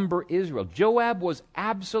to number Israel. Joab was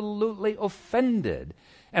absolutely offended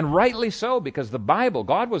And rightly so, because the Bible,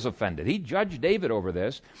 God was offended. He judged David over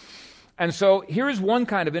this. And so here's one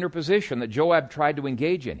kind of interposition that Joab tried to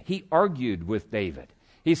engage in. He argued with David.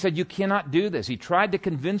 He said, you cannot do this. He tried to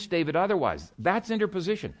convince David otherwise. That's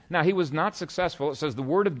interposition. Now, he was not successful. It says the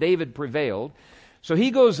word of David prevailed. So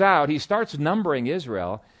he goes out, he starts numbering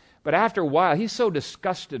Israel, but after a while, he's so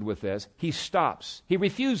disgusted with this, he stops. He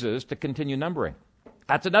refuses to continue numbering.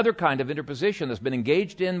 That's another kind of interposition that's been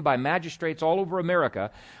engaged in by magistrates all over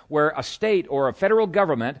America, where a state or a federal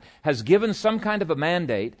government has given some kind of a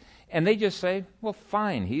mandate, and they just say, well,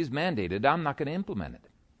 fine, he's mandated, I'm not going to implement it.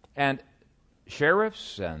 And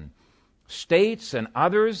sheriffs and states and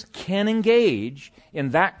others can engage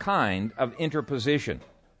in that kind of interposition.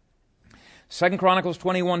 2 Chronicles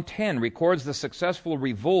 21:10 records the successful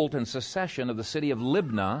revolt and secession of the city of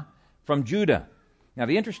Libnah from Judah. Now,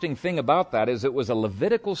 the interesting thing about that is it was a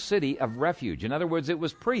Levitical city of refuge. In other words, it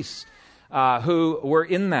was priests who were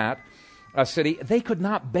in that city. They could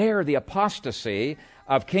not bear the apostasy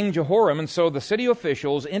of King Jehoram, and so the city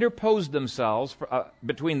officials interposed themselves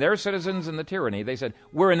between their citizens and the tyranny. They said,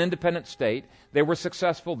 we're an independent state. They were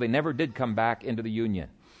successful. They never did come back into the Union.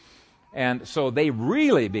 And so they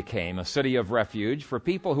really became a city of refuge for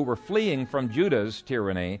people who were fleeing from Judah's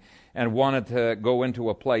tyranny and wanted to go into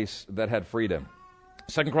a place that had freedom.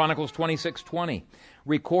 2 Chronicles 26:20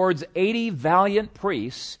 records 80 valiant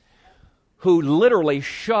priests who literally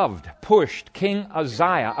pushed King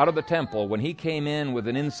Uzziah out of the temple when he came in with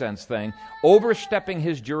an incense thing, overstepping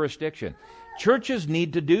his jurisdiction. Churches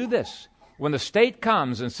need to do this. When the state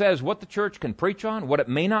comes and says what the church can preach on, what it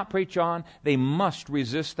may not preach on, they must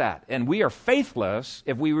resist that. And we are faithless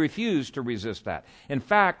if we refuse to resist that. In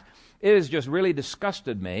fact, it has just really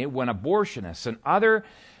disgusted me when abortionists and other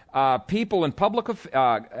people in public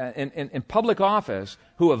office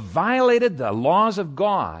who have violated the laws of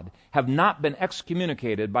God have not been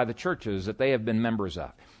excommunicated by the churches that they have been members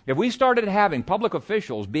of. If we started having public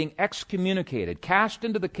officials being excommunicated, cast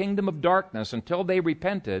into the kingdom of darkness until they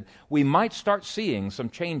repented, we might start seeing some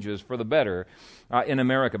changes for the better in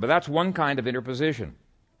America. But that's one kind of interposition.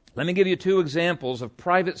 Let me give you two examples of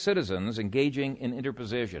private citizens engaging in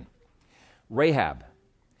interposition. Rahab.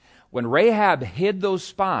 When Rahab hid those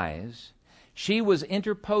spies, she was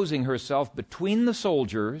interposing herself between the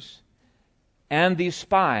soldiers and these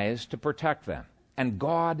spies to protect them. And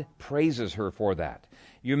God praises her for that.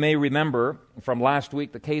 You may remember from last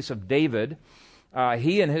week the case of David.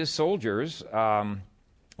 He and his soldiers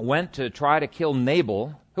went to try to kill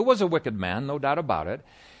Nabal, who was a wicked man, no doubt about it.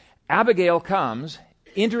 Abigail comes,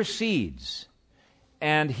 intercedes,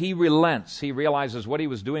 and he relents. He realizes what he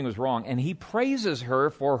was doing was wrong, and he praises her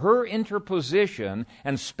for her interposition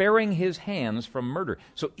and sparing his hands from murder.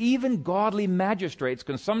 So even godly magistrates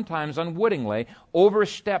can sometimes unwittingly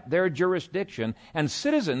overstep their jurisdiction, and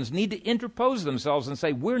citizens need to interpose themselves and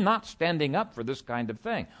say, we're not standing up for this kind of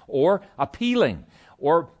thing, or appealing,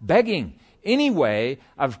 or begging, any way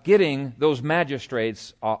of getting those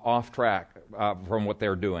magistrates off track from what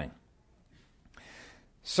they're doing.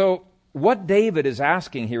 So, what David is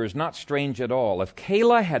asking here is not strange at all. If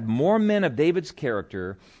Keilah had more men of David's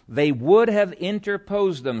character, they would have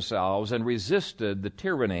interposed themselves and resisted the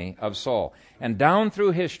tyranny of Saul. And down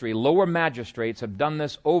through history, lower magistrates have done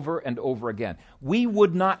this over and over again. We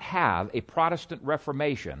would not have a Protestant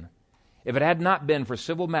Reformation if it had not been for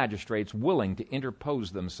civil magistrates willing to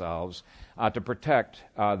interpose themselves to protect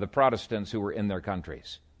the Protestants who were in their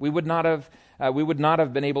countries. We would not have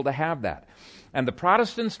been able to have that. And the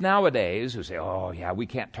Protestants nowadays who say, oh, yeah, we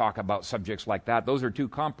can't talk about subjects like that. Those are too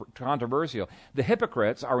controversial. The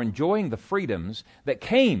hypocrites are enjoying the freedoms that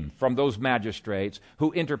came from those magistrates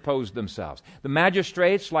who interposed themselves. The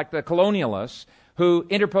magistrates, like the colonialists, who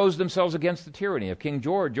interposed themselves against the tyranny of King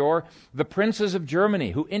George, or the princes of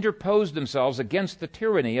Germany who interposed themselves against the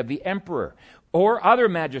tyranny of the emperor, or other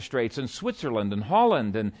magistrates in Switzerland and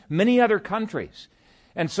Holland and many other countries.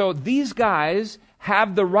 And so these guys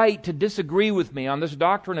have the right to disagree with me on this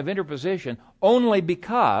doctrine of interposition only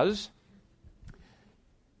because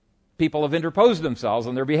people have interposed themselves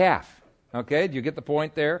on their behalf. Okay, do you get the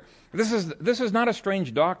point there? This is not a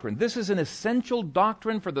strange doctrine. This is an essential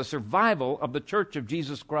doctrine for the survival of the Church of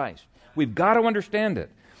Jesus Christ. We've got to understand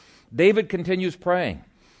it. David continues praying,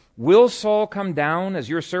 will Saul come down as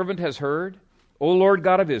your servant has heard? O Lord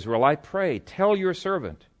God of Israel, I pray, tell your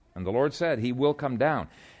servant. And the Lord said, he will come down.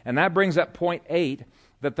 And that brings up point 8,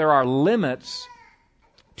 that there are limits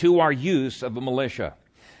to our use of a militia.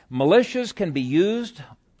 Militias can be used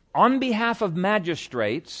on behalf of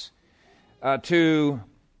magistrates to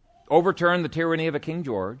overturn the tyranny of a King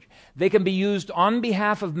George. They can be used on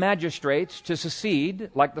behalf of magistrates to secede,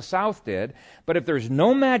 like the South did. But if there's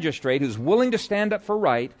no magistrate who's willing to stand up for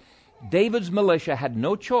right, David's militia had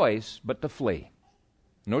no choice but to flee.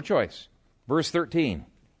 No choice. Verse 13.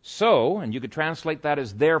 So, and you could translate that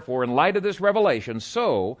as therefore, in light of this revelation,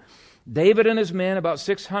 so David and his men, about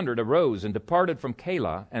 600, arose and departed from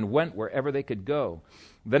Keilah and went wherever they could go.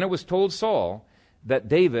 Then it was told Saul that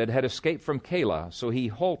David had escaped from Keilah, so he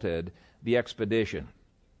halted the expedition.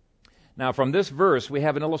 Now, from this verse, we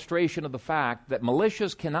have an illustration of the fact that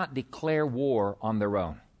militias cannot declare war on their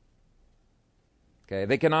own. Okay,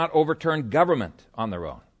 they cannot overturn government on their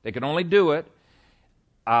own. They can only do it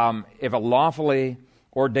if a lawfully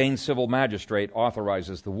ordained civil magistrate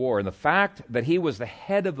authorizes the war. And the fact that he was the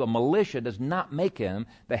head of the militia does not make him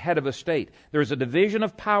the head of a state. There's a division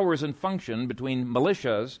of powers and function between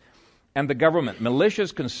militias and the government.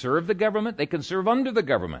 Militias can serve the government, they can serve under the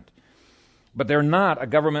government, but they're not a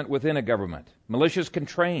government within a government. Militias can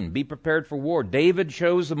train, be prepared for war. David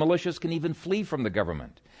shows the militias can even flee from the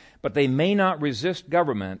government, but they may not resist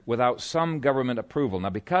government without some government approval. Now,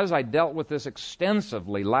 because I dealt with this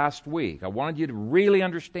extensively last week, I wanted you to really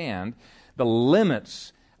understand the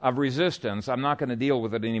limits of resistance. I'm not going to deal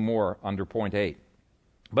with it anymore under point 8.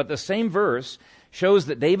 But the same verse shows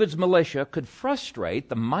that David's militia could frustrate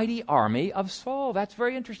the mighty army of Saul. That's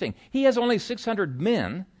very interesting. He has only 600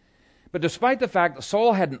 men, but despite the fact that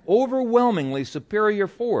Saul had an overwhelmingly superior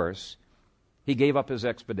force, he gave up his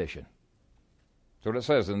expedition. That's what it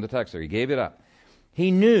says in the text there. He gave it up.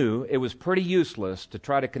 He knew it was pretty useless to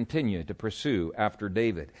try to continue to pursue after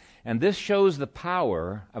David. And this shows the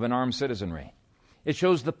power of an armed citizenry. It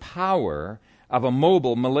shows the power of a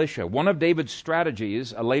mobile militia. One of David's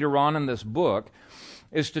strategies later on in this book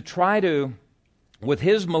is to try to, with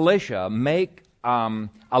his militia, make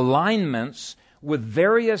alignments with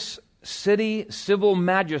various city civil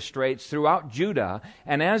magistrates throughout Judah,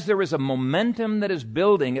 and as there is a momentum that is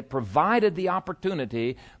building, it provided the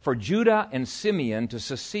opportunity for Judah and Simeon to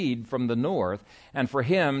secede from the north, and for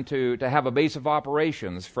him to have a base of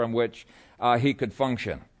operations from which he could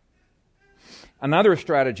function. Another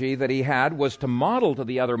strategy that he had was to model to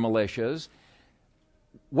the other militias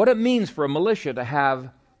what it means for a militia to have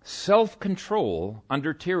self-control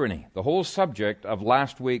under tyranny, the whole subject of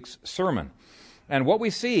last week's sermon. And what we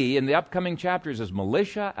see in the upcoming chapters is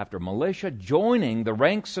militia after militia joining the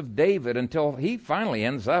ranks of David until he finally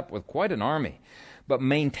ends up with quite an army. But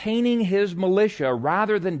maintaining his militia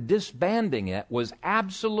rather than disbanding it was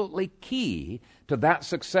absolutely key to that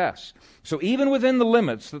success. So even within the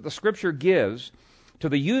limits that the Scripture gives to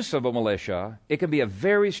the use of a militia, it can be a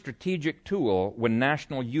very strategic tool when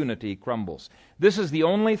national unity crumbles. This is the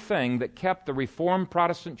only thing that kept the Reformed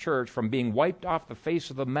Protestant Church from being wiped off the face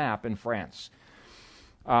of the map in France.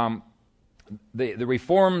 The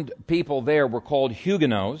Reformed people there were called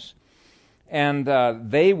Huguenots, and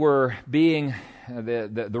they were being,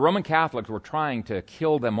 the Roman Catholics were trying to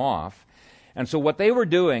kill them off. And so what they were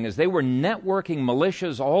doing is they were networking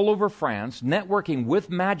militias all over France, networking with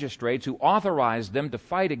magistrates who authorized them to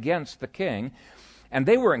fight against the king. And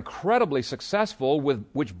they were incredibly successful,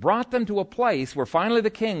 which brought them to a place where finally the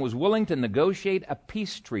king was willing to negotiate a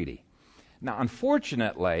peace treaty. Now,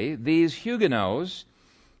 unfortunately, these Huguenots,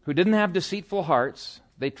 who didn't have deceitful hearts,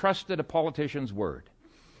 they trusted a politician's word.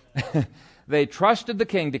 They trusted the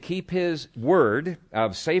king to keep his word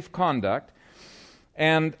of safe conduct.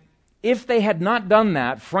 And if they had not done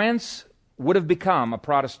that, France would have become a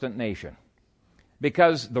Protestant nation,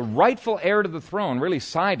 because the rightful heir to the throne really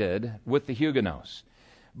sided with the Huguenots.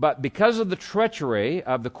 But because of the treachery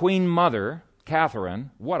of the Queen Mother, Catherine,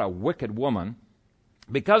 what a wicked woman,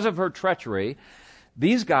 because of her treachery,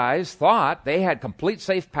 these guys thought they had complete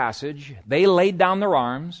safe passage. They laid down their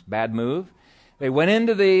arms, bad move. They went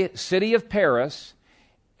into the city of Paris,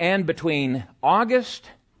 and between August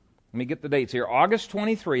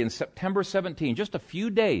 23 and September 17, just a few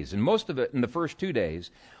days, and most of it in the first 2 days,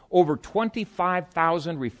 over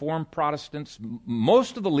 25,000 Reformed Protestants,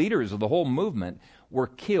 most of the leaders of the whole movement, were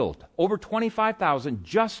killed. Over 25,000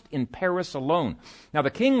 just in Paris alone. Now, the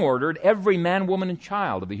king ordered every man, woman, and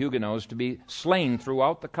child of the Huguenots to be slain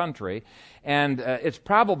throughout the country, and it's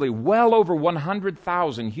probably well over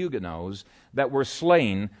 100,000 Huguenots that were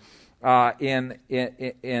slain in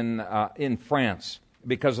France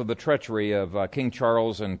because of the treachery of King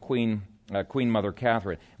Charles and Queen Mother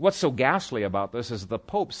Catherine. What's so ghastly about this is the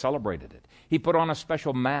Pope celebrated it. He put on a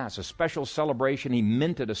special mass, a special celebration. He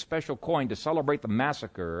minted a special coin to celebrate the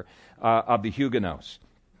massacre of the Huguenots.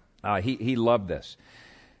 He loved this.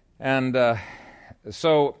 And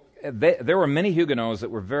so there were many Huguenots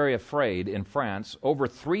that were very afraid in France. Over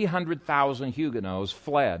 300,000 Huguenots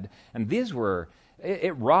fled, and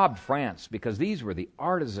it robbed France because these were the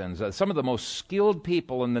artisans, some of the most skilled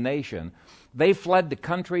people in the nation. They fled to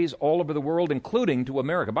countries all over the world, including to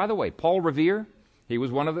America. By the way, Paul Revere, he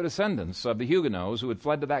was one of the descendants of the Huguenots who had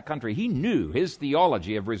fled to that country. He knew his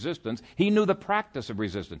theology of resistance. He knew the practice of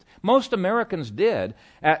resistance. Most Americans did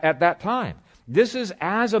at that time. This is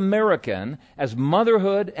as American as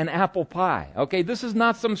motherhood and apple pie. Okay, this is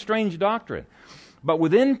not some strange doctrine. But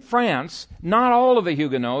within France, not all of the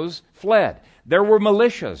Huguenots fled. There were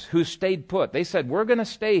militias who stayed put. They said, we're going to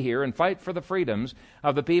stay here and fight for the freedoms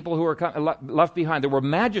of the people who are left behind. There were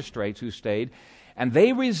magistrates who stayed, and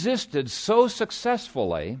they resisted so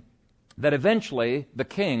successfully that eventually the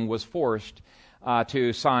king was forced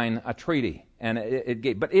to sign a treaty. And it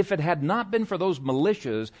gave. But if it had not been for those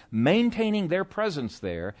militias maintaining their presence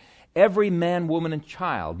there, every man, woman, and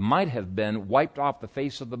child might have been wiped off the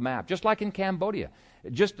face of the map, just like in Cambodia.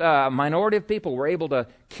 Just a minority of people were able to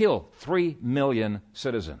kill 3 million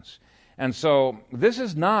citizens. And so this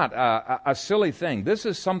is not a silly thing. This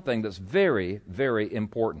is something that's very, very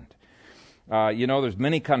important. There's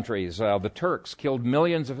many countries. The Turks killed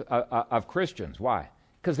millions of Christians. Why?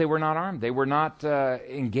 Because they were not armed. They were not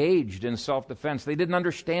engaged in self-defense. They didn't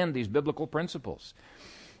understand these biblical principles.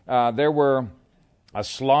 There were a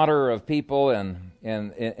slaughter of people in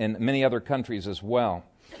many other countries as well.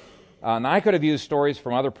 And I could have used stories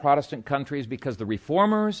from other Protestant countries because the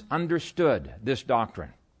Reformers understood this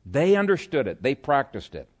doctrine. They understood it. They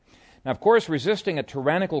practiced it. Now, of course, resisting a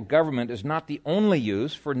tyrannical government is not the only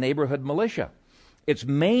use for neighborhood militia. Its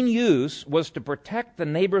main use was to protect the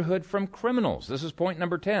neighborhood from criminals. This is point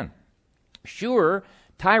number 10. Sure,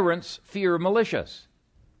 tyrants fear militias,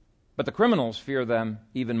 but the criminals fear them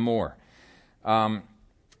even more. We're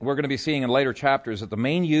going to be seeing in later chapters that the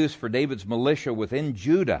main use for David's militia within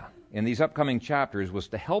Judah in these upcoming chapters was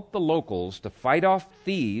to help the locals to fight off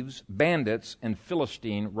thieves, bandits, and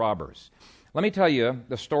Philistine robbers. Let me tell you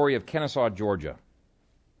the story of Kennesaw, Georgia.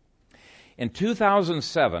 In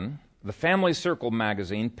 2007, the Family Circle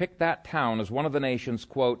magazine picked that town as one of the nation's,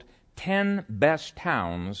 quote, 10 best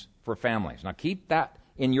towns for families. Now keep that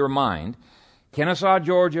in your mind. Kennesaw,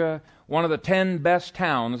 Georgia, one of the 10 best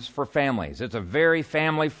towns for families. It's a very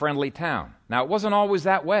family-friendly town. Now, it wasn't always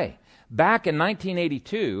that way. Back in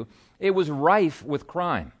 1982, it was rife with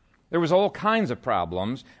crime. There was all kinds of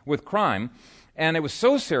problems with crime, and it was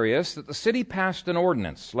so serious that the city passed an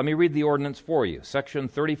ordinance. Let me read the ordinance for you, Section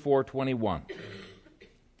 3421.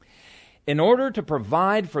 In order to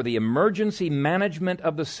provide for the emergency management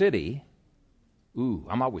of the city,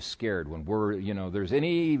 I'm always scared when there's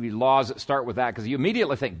any laws that start with that because you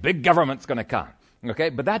immediately think big government's going to come. Okay,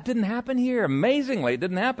 but that didn't happen here. Amazingly, it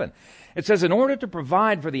didn't happen. It says, in order to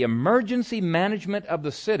provide for the emergency management of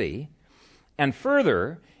the city, and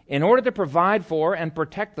further, in order to provide for and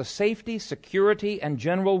protect the safety, security, and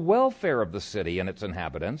general welfare of the city and its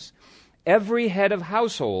inhabitants, every head of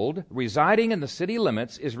household residing in the city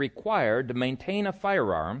limits is required to maintain a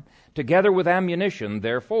firearm, together with ammunition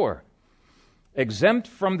therefor. Exempt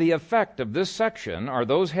from the effect of this section are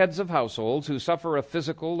those heads of households who suffer a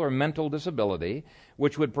physical or mental disability,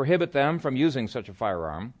 which would prohibit them from using such a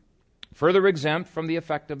firearm. Further exempt from the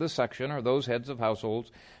effect of this section are those heads of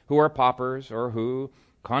households who are paupers or who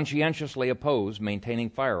conscientiously oppose maintaining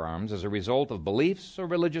firearms as a result of beliefs or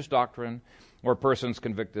religious doctrine or persons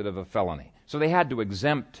convicted of a felony. So they had to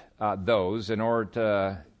exempt those in order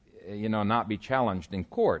to not be challenged in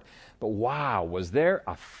court. But wow, was there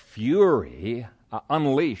a fury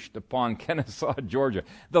unleashed upon Kennesaw, Georgia.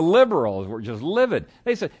 The liberals were just livid.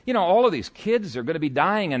 They said, all of these kids are going to be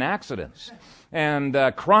dying in accidents, and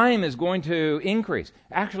crime is going to increase.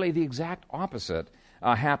 Actually, the exact opposite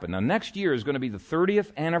happened. Now, next year is going to be the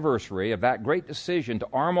 30th anniversary of that great decision to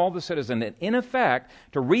arm all the citizens, and in effect,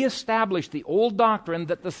 to reestablish the old doctrine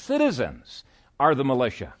that the citizens are the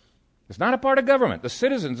militia. It's not a part of government. The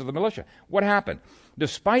citizens are the militia. What happened?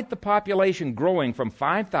 Despite the population growing from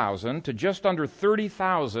 5,000 to just under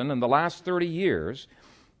 30,000 in the last 30 years,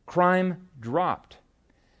 crime dropped.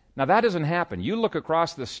 Now, that doesn't happen. You look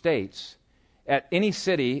across the states at any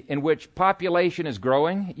city in which population is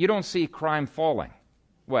growing, you don't see crime falling.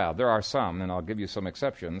 Well, there are some, and I'll give you some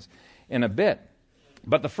exceptions in a bit.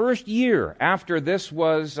 But the first year after this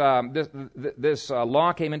was this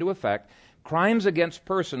law came into effect, crimes against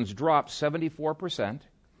persons dropped 74%.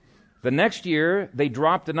 The next year, they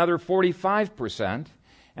dropped another 45%.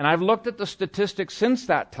 And I've looked at the statistics since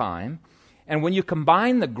that time, and when you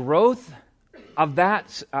combine the growth of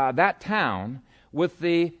that town with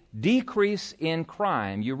the decrease in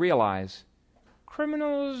crime, you realize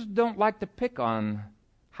criminals don't like to pick on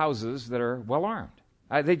houses that are well armed.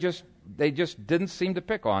 They just didn't seem to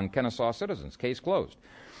pick on Kennesaw citizens. Case closed.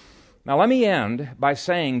 Now let me end by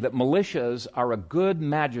saying that militias are a good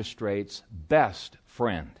magistrate's best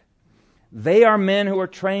friend. They are men who are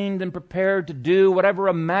trained and prepared to do whatever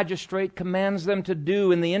a magistrate commands them to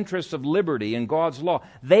do in the interests of liberty and God's law.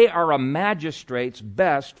 They are a magistrate's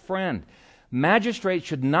best friend. Magistrates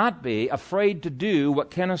should not be afraid to do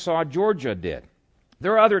what Kennesaw, Georgia did.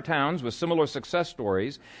 There are other towns with similar success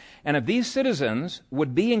stories, and if these citizens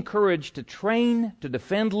would be encouraged to train to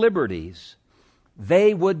defend liberties,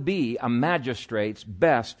 they would be a magistrate's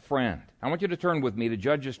best friend. I want you to turn with me to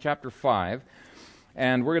Judges chapter 5,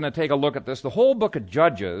 and we're going to take a look at this. The whole book of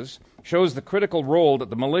Judges shows the critical role that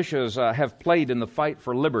the militias have played in the fight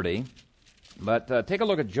for liberty. But take a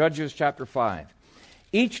look at Judges chapter 5.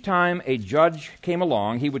 Each time a judge came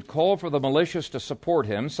along, he would call for the militias to support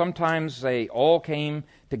him. Sometimes they all came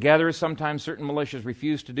together. Sometimes certain militias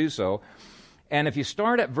refused to do so. And if you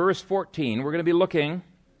start at verse 14, we're going to be looking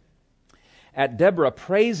at Deborah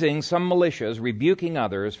praising some militias, rebuking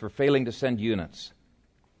others for failing to send units.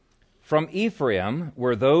 From Ephraim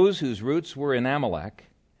were those whose roots were in Amalek.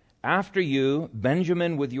 After you,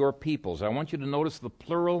 Benjamin with your peoples. I want you to notice the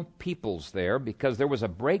plural peoples there, because there was a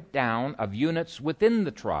breakdown of units within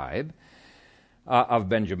the tribe of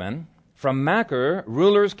Benjamin. From Machir,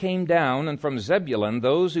 rulers came down, and from Zebulun,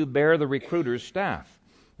 those who bear the recruiter's staff.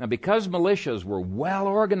 Now, because militias were well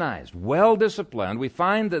organized, well disciplined, we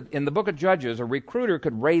find that in the book of Judges, a recruiter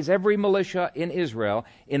could raise every militia in Israel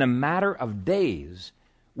in a matter of days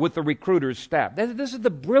with the recruiter's staff. This is the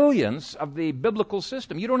brilliance of the biblical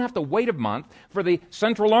system. You don't have to wait a month for the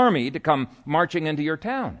central army to come marching into your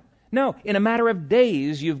town. No, in a matter of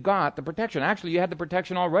days, you've got the protection. Actually, you had the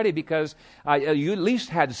protection already because you at least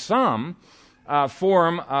had some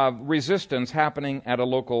form of resistance happening at a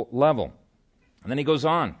local level. And then he goes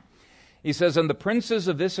on. He says, and the princes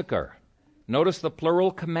of Issachar, notice the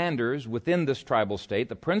plural commanders within this tribal state.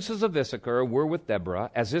 The princes of Issachar were with Deborah.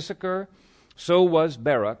 As Issachar, so was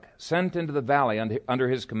Barak, sent into the valley under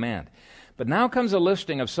his command. But now comes a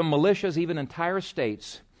listing of some militias, even entire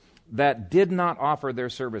states, that did not offer their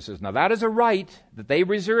services. Now that is a right that they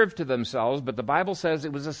reserved to themselves, but the Bible says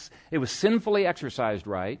it was sinfully exercised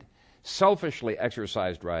right, selfishly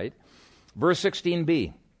exercised right. Verse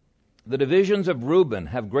 16b, the divisions of Reuben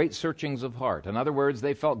have great searchings of heart. In other words,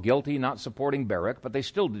 they felt guilty not supporting Barak, but they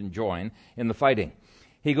still didn't join in the fighting.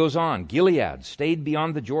 He goes on, Gilead stayed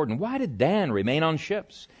beyond the Jordan. Why did Dan remain on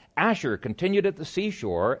ships? Asher continued at the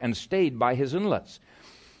seashore and stayed by his inlets.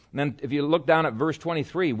 And then if you look down at verse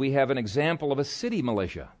 23, we have an example of a city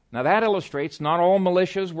militia. Now that illustrates not all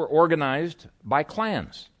militias were organized by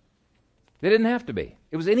clans. They didn't have to be.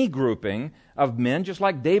 It was any grouping of men, just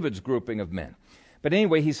like David's grouping of men. But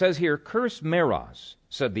anyway, he says here, curse Meroz,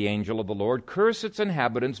 said the angel of the Lord, curse its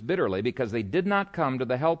inhabitants bitterly, because they did not come to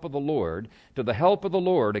the help of the Lord,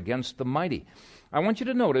 against the mighty. I want you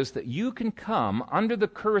to notice that you can come under the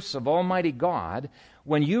curse of Almighty God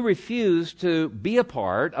when you refuse to be a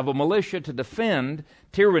part of a militia to defend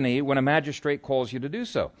tyranny when a magistrate calls you to do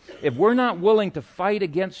so. If we're not willing to fight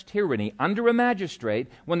against tyranny under a magistrate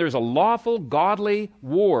when there's a lawful, godly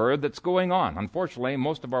war that's going on, unfortunately,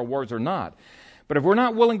 most of our wars are not, but if we're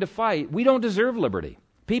not willing to fight, we don't deserve liberty.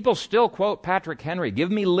 People still quote Patrick Henry,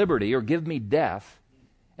 give me liberty or give me death,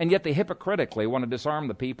 and yet they hypocritically want to disarm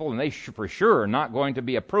the people, and they for sure are not going to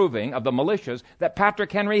be approving of the militias that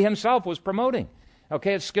Patrick Henry himself was promoting.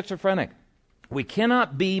 Okay, it's schizophrenic. We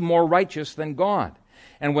cannot be more righteous than God.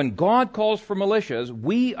 And when God calls for militias,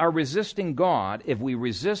 we are resisting God if we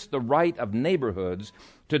resist the right of neighborhoods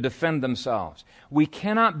to defend themselves. We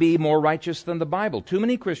cannot be more righteous than the Bible. Too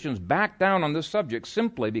many Christians back down on this subject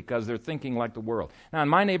simply because they're thinking like the world. Now, in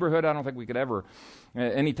my neighborhood, I don't think we could ever,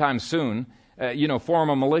 anytime soon, form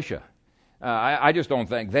a militia. I just don't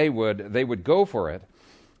think they would go for it.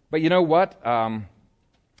 But you know what?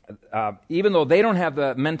 Even though they don't have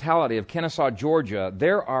the mentality of Kennesaw, Georgia,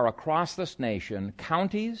 there are across this nation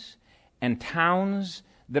counties and towns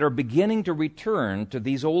that are beginning to return to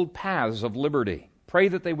these old paths of liberty. Pray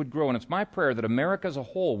that they would grow, and it's my prayer that America as a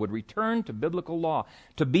whole would return to biblical law,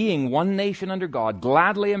 to being one nation under God,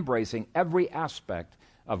 gladly embracing every aspect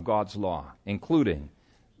of God's law, including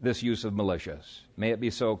this use of militias. May it be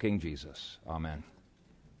so, King Jesus. Amen.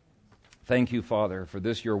 Thank you, Father, for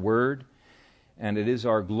this your word. And it is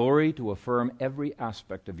our glory to affirm every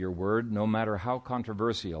aspect of your word, no matter how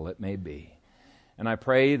controversial it may be. And I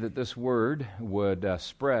pray that this word would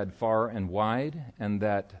spread far and wide, and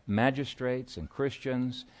that magistrates and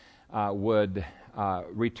Christians would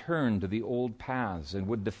return to the old paths and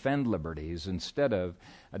would defend liberties instead of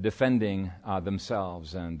defending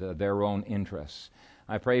themselves and their own interests.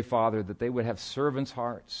 I pray, Father, that they would have servants'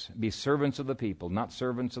 hearts, be servants of the people, not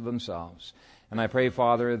servants of themselves. And I pray,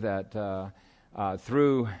 Father, that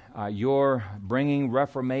through your bringing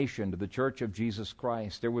reformation to the Church of Jesus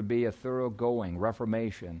Christ, there would be a thoroughgoing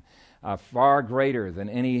reformation, far greater than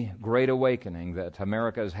any great awakening that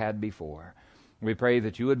America has had before. We pray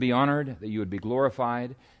that you would be honored, that you would be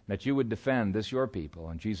glorified, that you would defend this your people.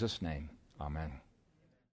 In Jesus' name, amen.